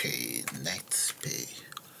be pay, net pay.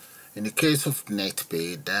 In the case of net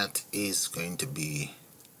pay, that is going to be,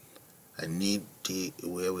 I need the,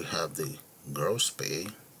 where we have the gross pay.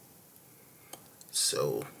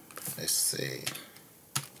 So let's say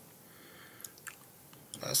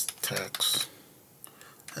that's tax,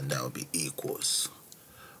 and that will be equals.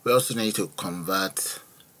 We also need to convert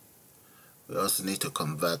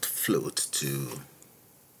float to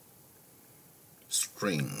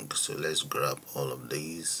string. So let's grab all of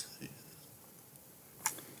these,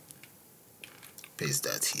 paste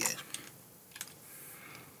that here.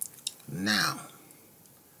 Now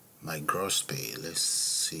my gross pay, let's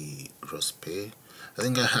see, gross pay, I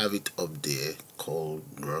think I have it up there called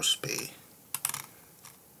gross pay.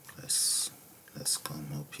 Let's come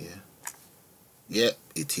up here. Yeah,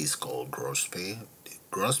 it is called gross pay. The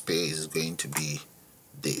gross pay is going to be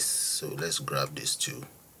this, so let's grab this too,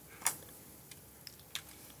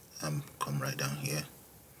 come right down here,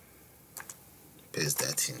 paste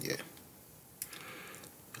that in there,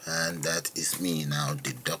 and that is me now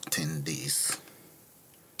deducting this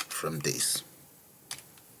from this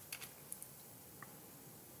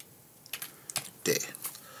there.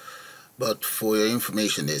 But for your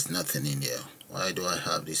information, there's nothing in here. Why do I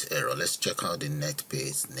have this error? Let's check out the net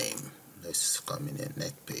pay's name. Let's come in here,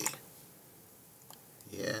 net pay.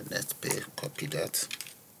 Yeah, net pay, copy that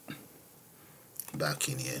back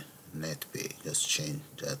in here, net pay, just change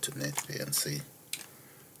that to net pay and see.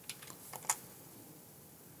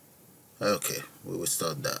 Okay, we will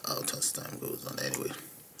sort that out as time goes on anyway.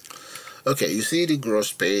 Okay, you see the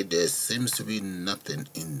gross pay, there seems to be nothing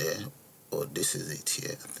in there. Oh, this is it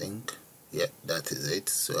here, I think. Yeah, that is it.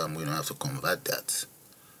 So I'm going to have to convert that.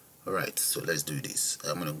 Alright, so let's do this.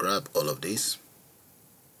 I'm going to grab all of this,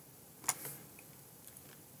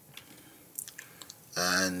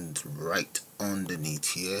 and right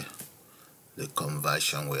underneath here, the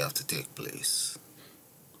conversion will have to take place.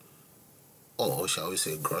 Or shall we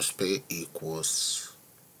say gross pay equals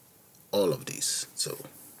all of this. So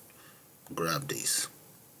grab this.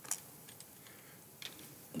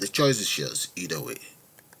 The choice is yours either way.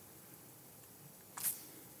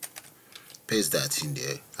 paste that in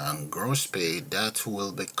there, and gross pay, that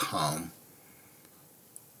will become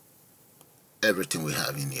everything we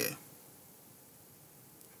have in here.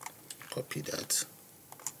 Copy that.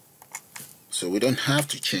 So we don't have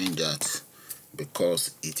to change that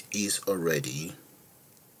because it is already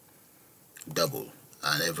double,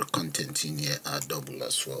 and every content in here are double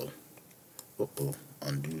as well.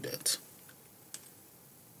 Undo that.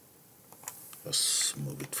 Let's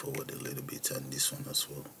move it forward a little bit, and this one as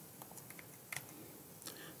well.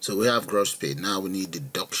 So we have gross pay. Now we need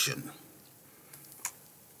deduction.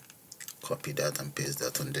 Copy that and paste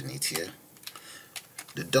that underneath here.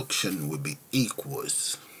 Deduction will be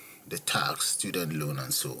equals the tax, student loan,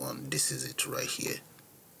 and so on. This is it right here.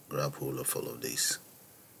 Grab hold of all of this.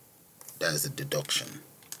 That's the deduction.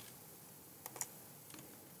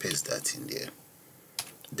 Paste that in there.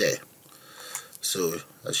 There. So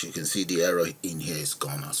as you can see, the error in here is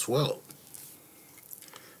gone as well.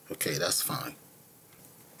 Okay, that's fine.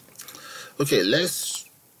 Okay, let's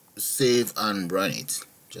save and run it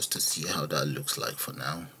just to see how that looks like for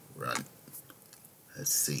now. Run.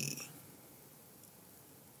 Let's see.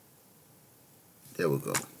 There we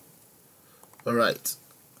go. Alright,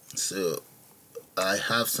 so I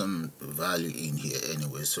have some value in here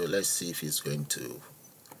anyway, so let's see if it's going to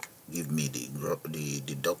give me the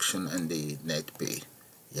deduction and the net pay.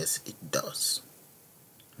 Yes, it does.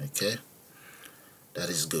 Okay, that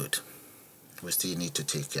is good. We still need to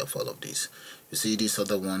take care of all of this. You see this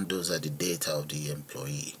other one, those are the data of the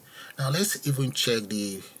employee. Now let's even check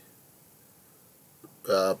the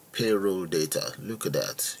payroll data. Look at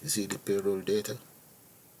that. You see the payroll data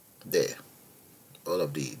there. All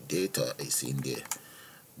of the data is in there,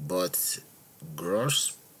 but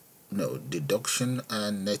deduction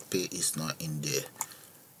and net pay is not in there.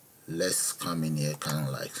 Let's come in here, kind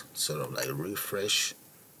of like sort of like refresh,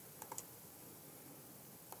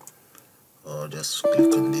 or just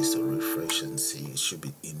click on this to refresh and see. It should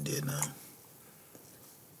be in there now.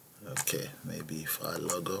 Okay, maybe if I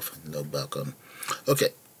log off and log back on.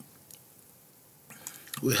 Okay,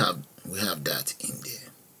 we have that in there.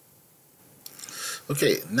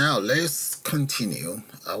 Okay, now let's continue.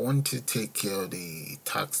 I want to take care of the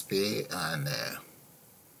tax pay and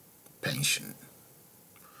pension.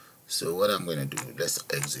 So what I'm going to do, let's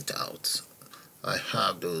exit out. I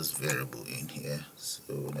have those variables in here,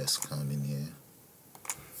 so let's come in here.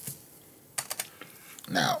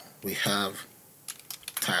 Now we have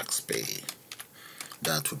tax pay.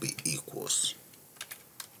 That will be equals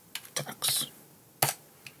tax.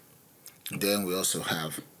 Then we also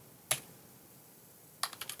have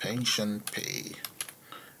pension pay.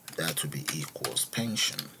 That will be equals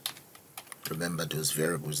pension. Remember those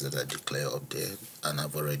variables that I declare up there, and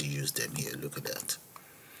I've already used them here. Look at that.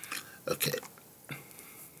 Okay,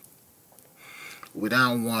 we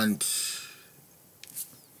now want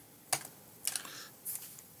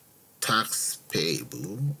tax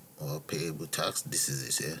payable or payable tax. This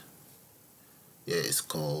is it here. Yeah, it's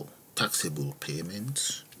called taxable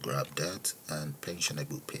payment. Grab that, and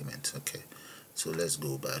pensionable payment. Okay, so let's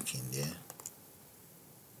go back in there.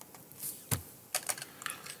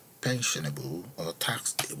 Pensionable or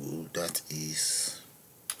taxable, that is,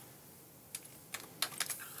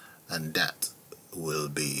 and that will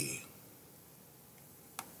be,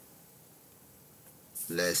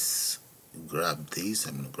 let's grab this.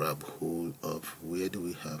 I'm going to grab hold of, where do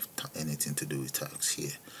we have anything to do with tax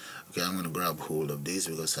here? Okay, I'm going to grab hold of this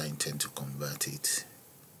because I intend to convert it.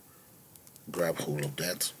 Grab hold of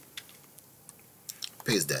that,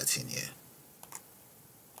 paste that in here,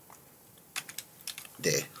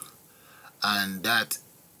 there, and that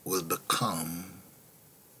will become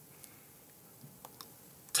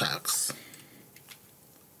tax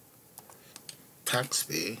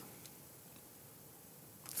pay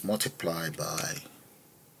multiplied by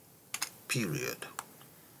period.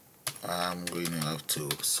 I'm going to have to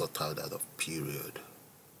sort out that of period.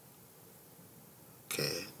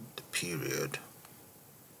 Okay, the period,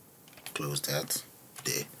 close that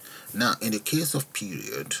there. Now in the case of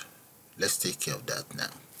period, let's take care of that now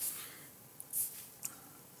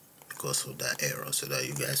because of that error, so that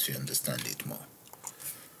you guys will understand it more.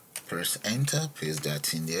 Press enter, paste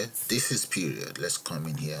that in there. This is period. Let's come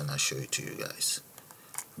in here and I'll show it to you guys.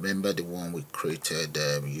 Remember the one we created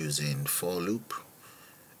using for loop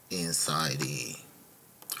inside the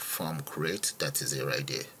form create? That is it right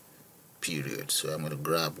there, period. So I'm going to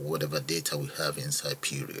grab whatever data we have inside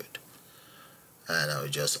period, and I'll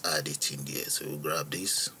just add it in there. So we'll grab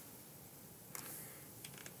this.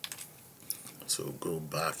 So go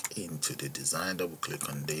back into the design, double click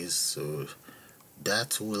on this, so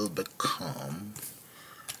that will become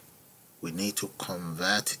we need to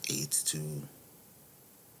convert it to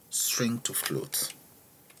string to float.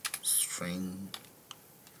 String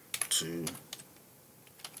to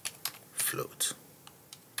float.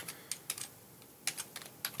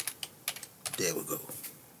 There we go.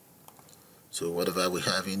 So whatever we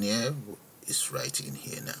have in here is right in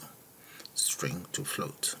here now. String to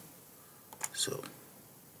float. So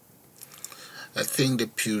I think the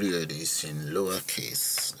period is in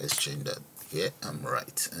lowercase. Let's change that. Yeah, I'm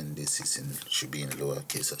right. And this is should be in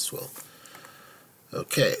lowercase as well.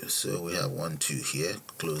 Okay, so we have 1, 2 here.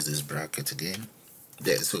 Close this bracket again.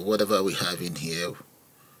 There. So whatever we have in here,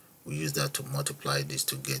 we use that to multiply this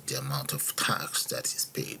to get the amount of tax that is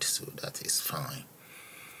paid. So that is fine.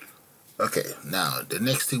 Okay, now the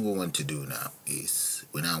next thing we want to do now is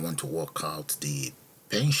we now want to work out the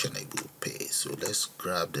pensionable pay. So let's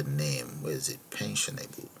grab the name. Where is it?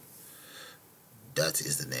 Pensionable. That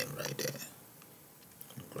is the name right there.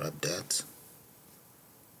 Grab that.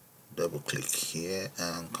 Double click here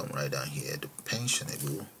and come right down here. The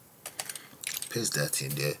pensionable. Paste that in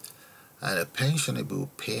there. And a pensionable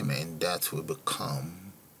payment, that will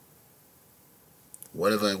become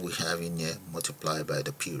whatever we have in here multiplied by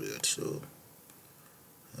the period. So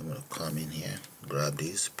I'm going to come in here, grab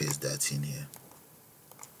this, paste that in here.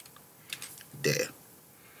 There.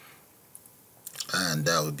 And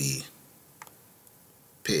that will be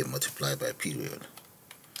pay multiplied by period.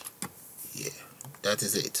 Yeah, that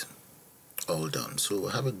is it. All done. So we'll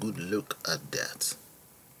have a good look at that.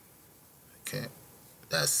 Okay,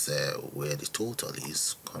 that's where the total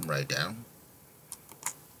is. Come right down.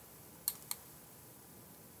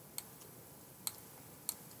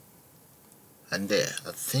 And there,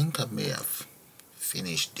 I think I may have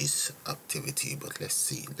finished this activity, but let's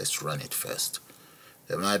see. Let's run it first.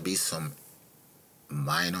 There might be some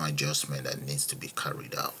minor adjustment that needs to be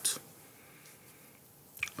carried out.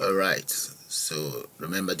 Alright, so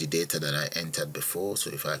remember the data that I entered before. So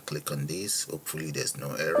if I click on this, hopefully there's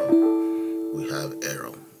no error. We have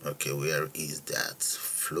error. Okay, where is that?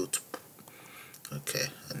 Float. Okay,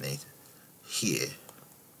 and it here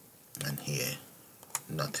and here.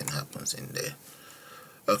 Nothing happens in there.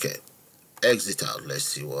 Okay, exit out. Let's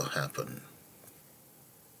see what happened.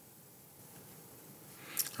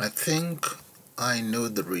 I think I know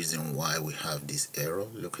the reason why we have this error.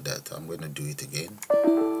 Look at that. I'm going to do it again.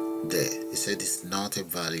 There, it said it's not a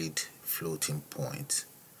valid floating point.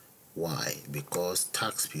 Why? Because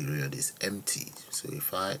tax period is empty. So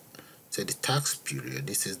if I say the tax period,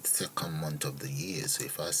 this is the second month of the year. So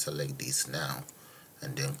if I select this now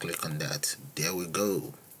and then click on that, there we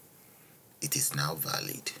go. It is now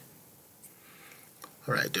valid.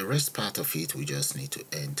 Alright, the rest part of it, we just need to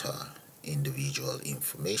enter individual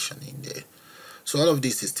information in there. So all of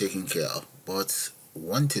this is taken care of. But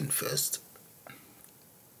one thing first,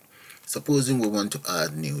 supposing we want to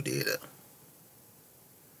add new data.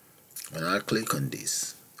 When I click on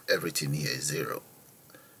this, everything here is 0.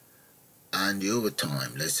 And the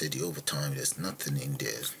overtime, let's say the overtime, there's nothing in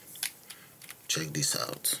there. Check this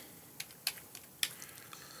out.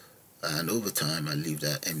 And overtime, I leave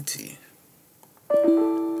that empty.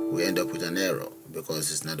 We end up with an error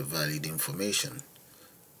because it's not a valid information.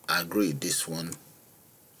 I agree, this one,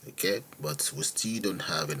 okay, but we still don't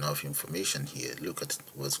have enough information here. Look at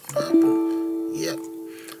what's going to happen. Yeah,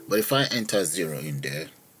 but if I enter 0 in there,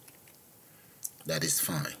 that is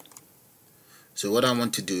fine. So what I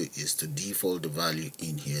want to do is to default the value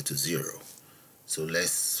in here to 0. So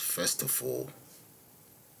let's first of all,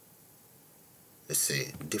 let's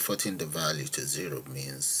say defaulting the value to 0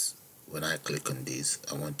 means when I click on this,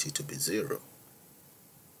 I want it to be 0.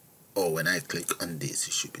 Or when I click on this,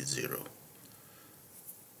 it should be 0.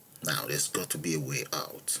 Now there's got to be a way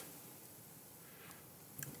out.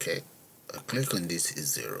 Okay, I click on this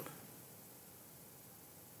is 0.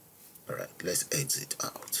 Alright, let's exit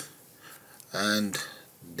out. And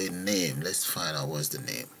the name, let's find out what's the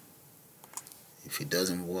name. If it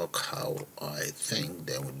doesn't work how I think,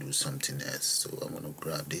 then we'll do something else. So I'm going to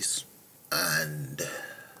grab this, and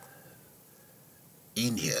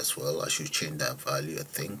in here as well I should change that value, I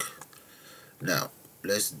think. Now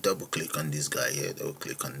let's double click on this guy here, double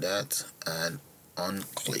click on that and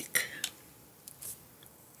unclick.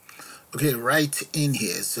 Okay, right in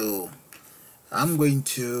here, so I'm going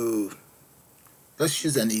to, let's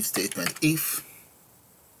use an if statement. If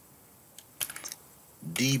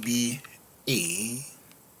DBA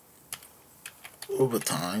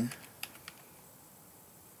overtime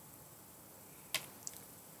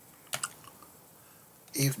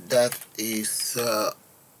if that is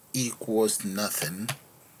equals nothing,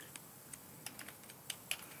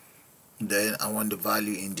 then I want the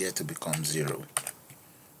value in there to become 0.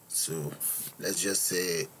 So let's just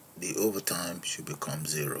say the overtime should become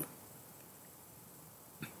 0.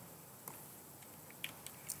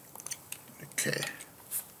 Okay,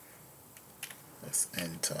 let's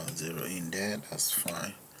enter 0 in there, that's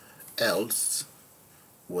fine. Else,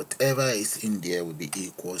 whatever is in there will be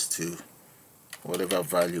equals to whatever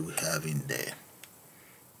value we have in there.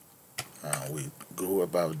 We go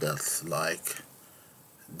about that like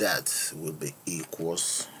that will be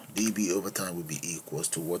equals, DB overtime will be equals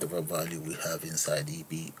to whatever value we have inside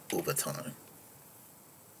DB overtime.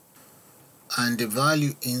 And the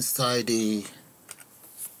value inside the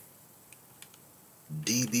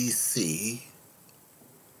DBC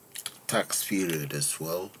tax period as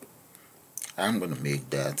well, I'm going to make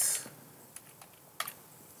that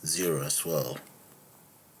 0 as well.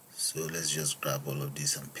 So let's just grab all of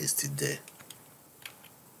this and paste it there.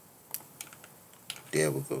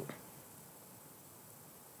 There we go.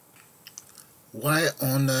 While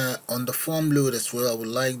on the form load as well, I would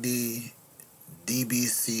like the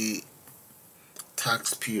DBC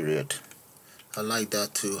tax period, I like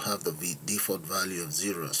that to have the default value of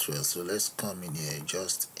 0 as well. So let's come in here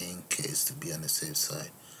just in case to be on the safe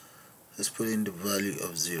side. Let's put in the value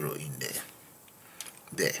of 0 in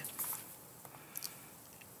there.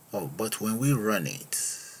 Oh, but when we run it,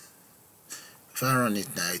 if I run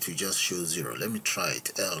it now, it will just show 0. Let me try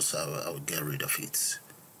it, else I'll get rid of it.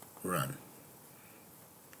 Run.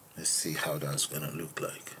 Let's see how that's gonna look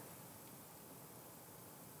like.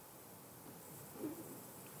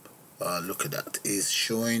 Look at that, it's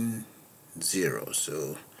showing 0,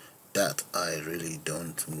 so that I really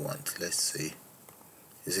don't want. Let's see,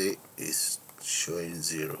 you see it's showing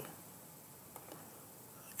 0.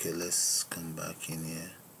 Okay, let's come back in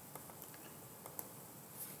here.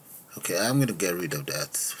 Okay, I'm going to get rid of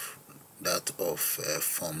that of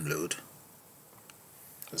form load.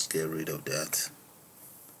 Let's get rid of that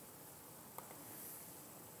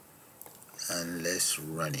and let's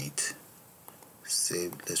run it.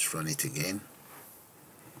 Save, let's run it again.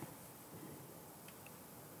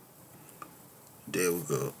 There we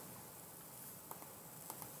go.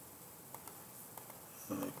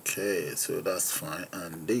 Okay, so that's fine,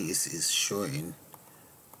 and this is showing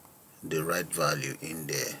the right value in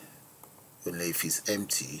there. Only if it's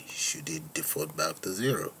empty should it default back to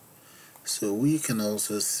 0. So we can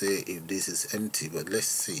also say if this is empty, but let's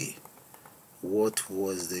see what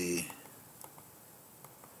was the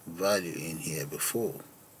value in here before.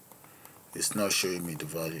 It's not showing me the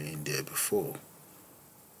value in there before,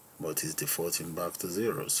 but it's defaulting back to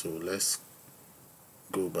 0. So let's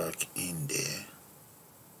go back in there,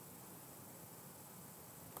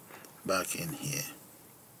 back in here,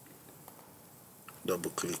 double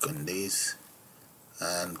click on this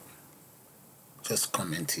and just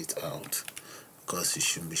comment it out because it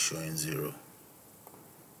shouldn't be showing 0.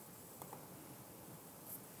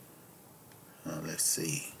 Now let's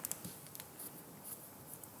see.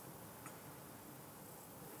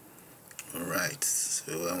 Alright,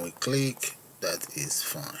 so when we click, that is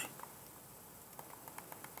fine.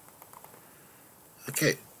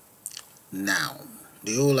 Okay, now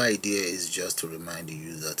the whole idea is just to remind the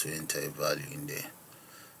user to enter a value in there.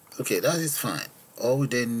 Okay, that is fine. All we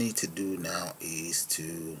then need to do now is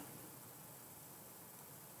to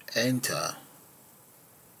enter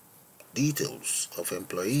details of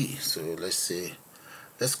employee. So let's say,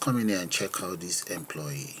 let's come in here and check out this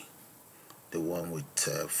employee, the one with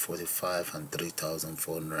 45 and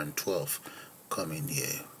 3,412. Come in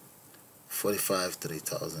here, 45,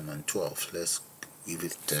 3,012. Let's give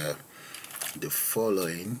it the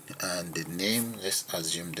following, and the name, let's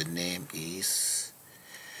assume the name is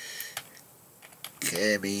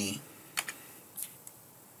Kemi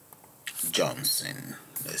Johnson.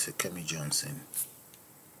 Let's say Kemi Johnson.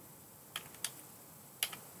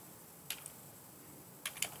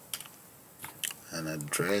 And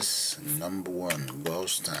address number 1,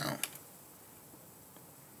 Ghostown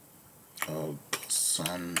or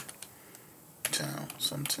Sun Town,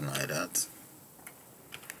 something like that.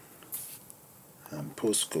 And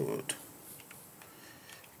postcode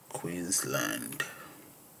Queensland.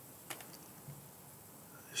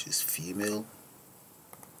 She's female.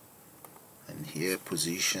 And here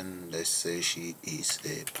position, let's say she is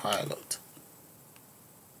a pilot.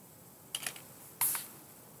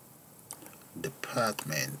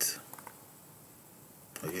 Department,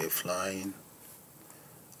 okay, flying,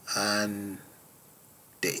 and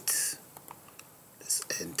date. Let's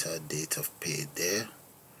enter date of pay there.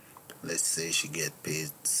 Let's say she get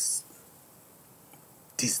paid this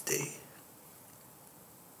day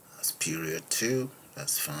as period 2.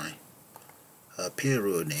 That's fine. Her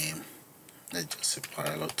payroll name, let's just say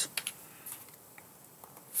pilot.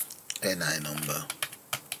 NI number,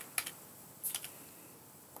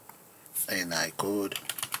 NI code,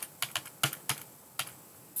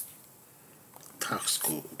 tax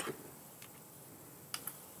code.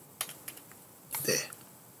 There.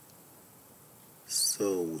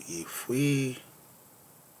 So if we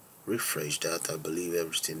refresh that, I believe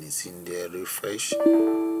everything is in there. Refresh.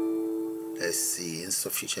 Let's see,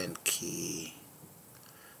 insufficient key.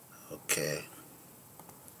 Okay.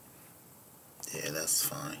 Yeah, that's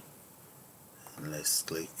fine. And let's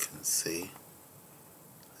click and see.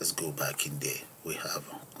 Let's go back in there. We have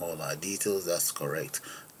all our details. That's correct.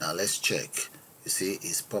 Now let's check. You see,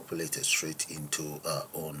 it's populated straight into our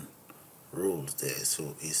own rules there,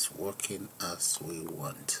 so it's working as we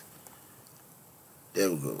want. There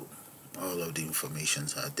we go. All of the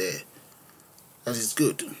informations are there. That is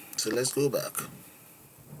good. So let's go back.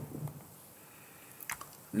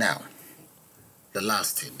 Now, the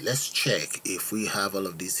last thing, let's check if we have all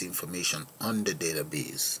of this information on the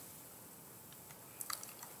database.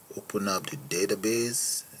 Open up the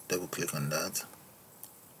database, double click on that,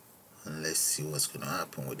 and let's see what's going to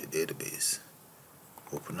happen with the database.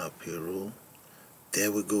 Open up Payroll.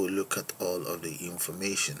 There we go. Look at all of the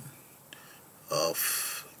information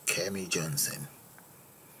of Kemi Johnson.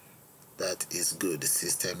 That is good. The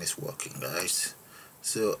system is working, guys.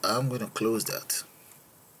 So I'm going to close that.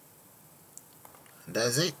 And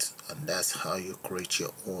that's it. And that's how you create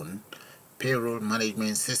your own payroll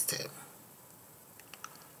management system.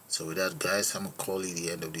 So with that, guys, I'm going to call it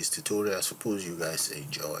the end of this tutorial. I suppose you guys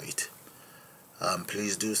enjoy it.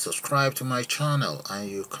 Please do subscribe to my channel, and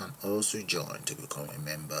you can also join to become a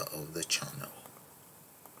member of the channel.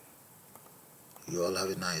 You all have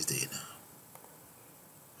a nice day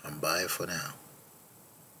now, and bye for now.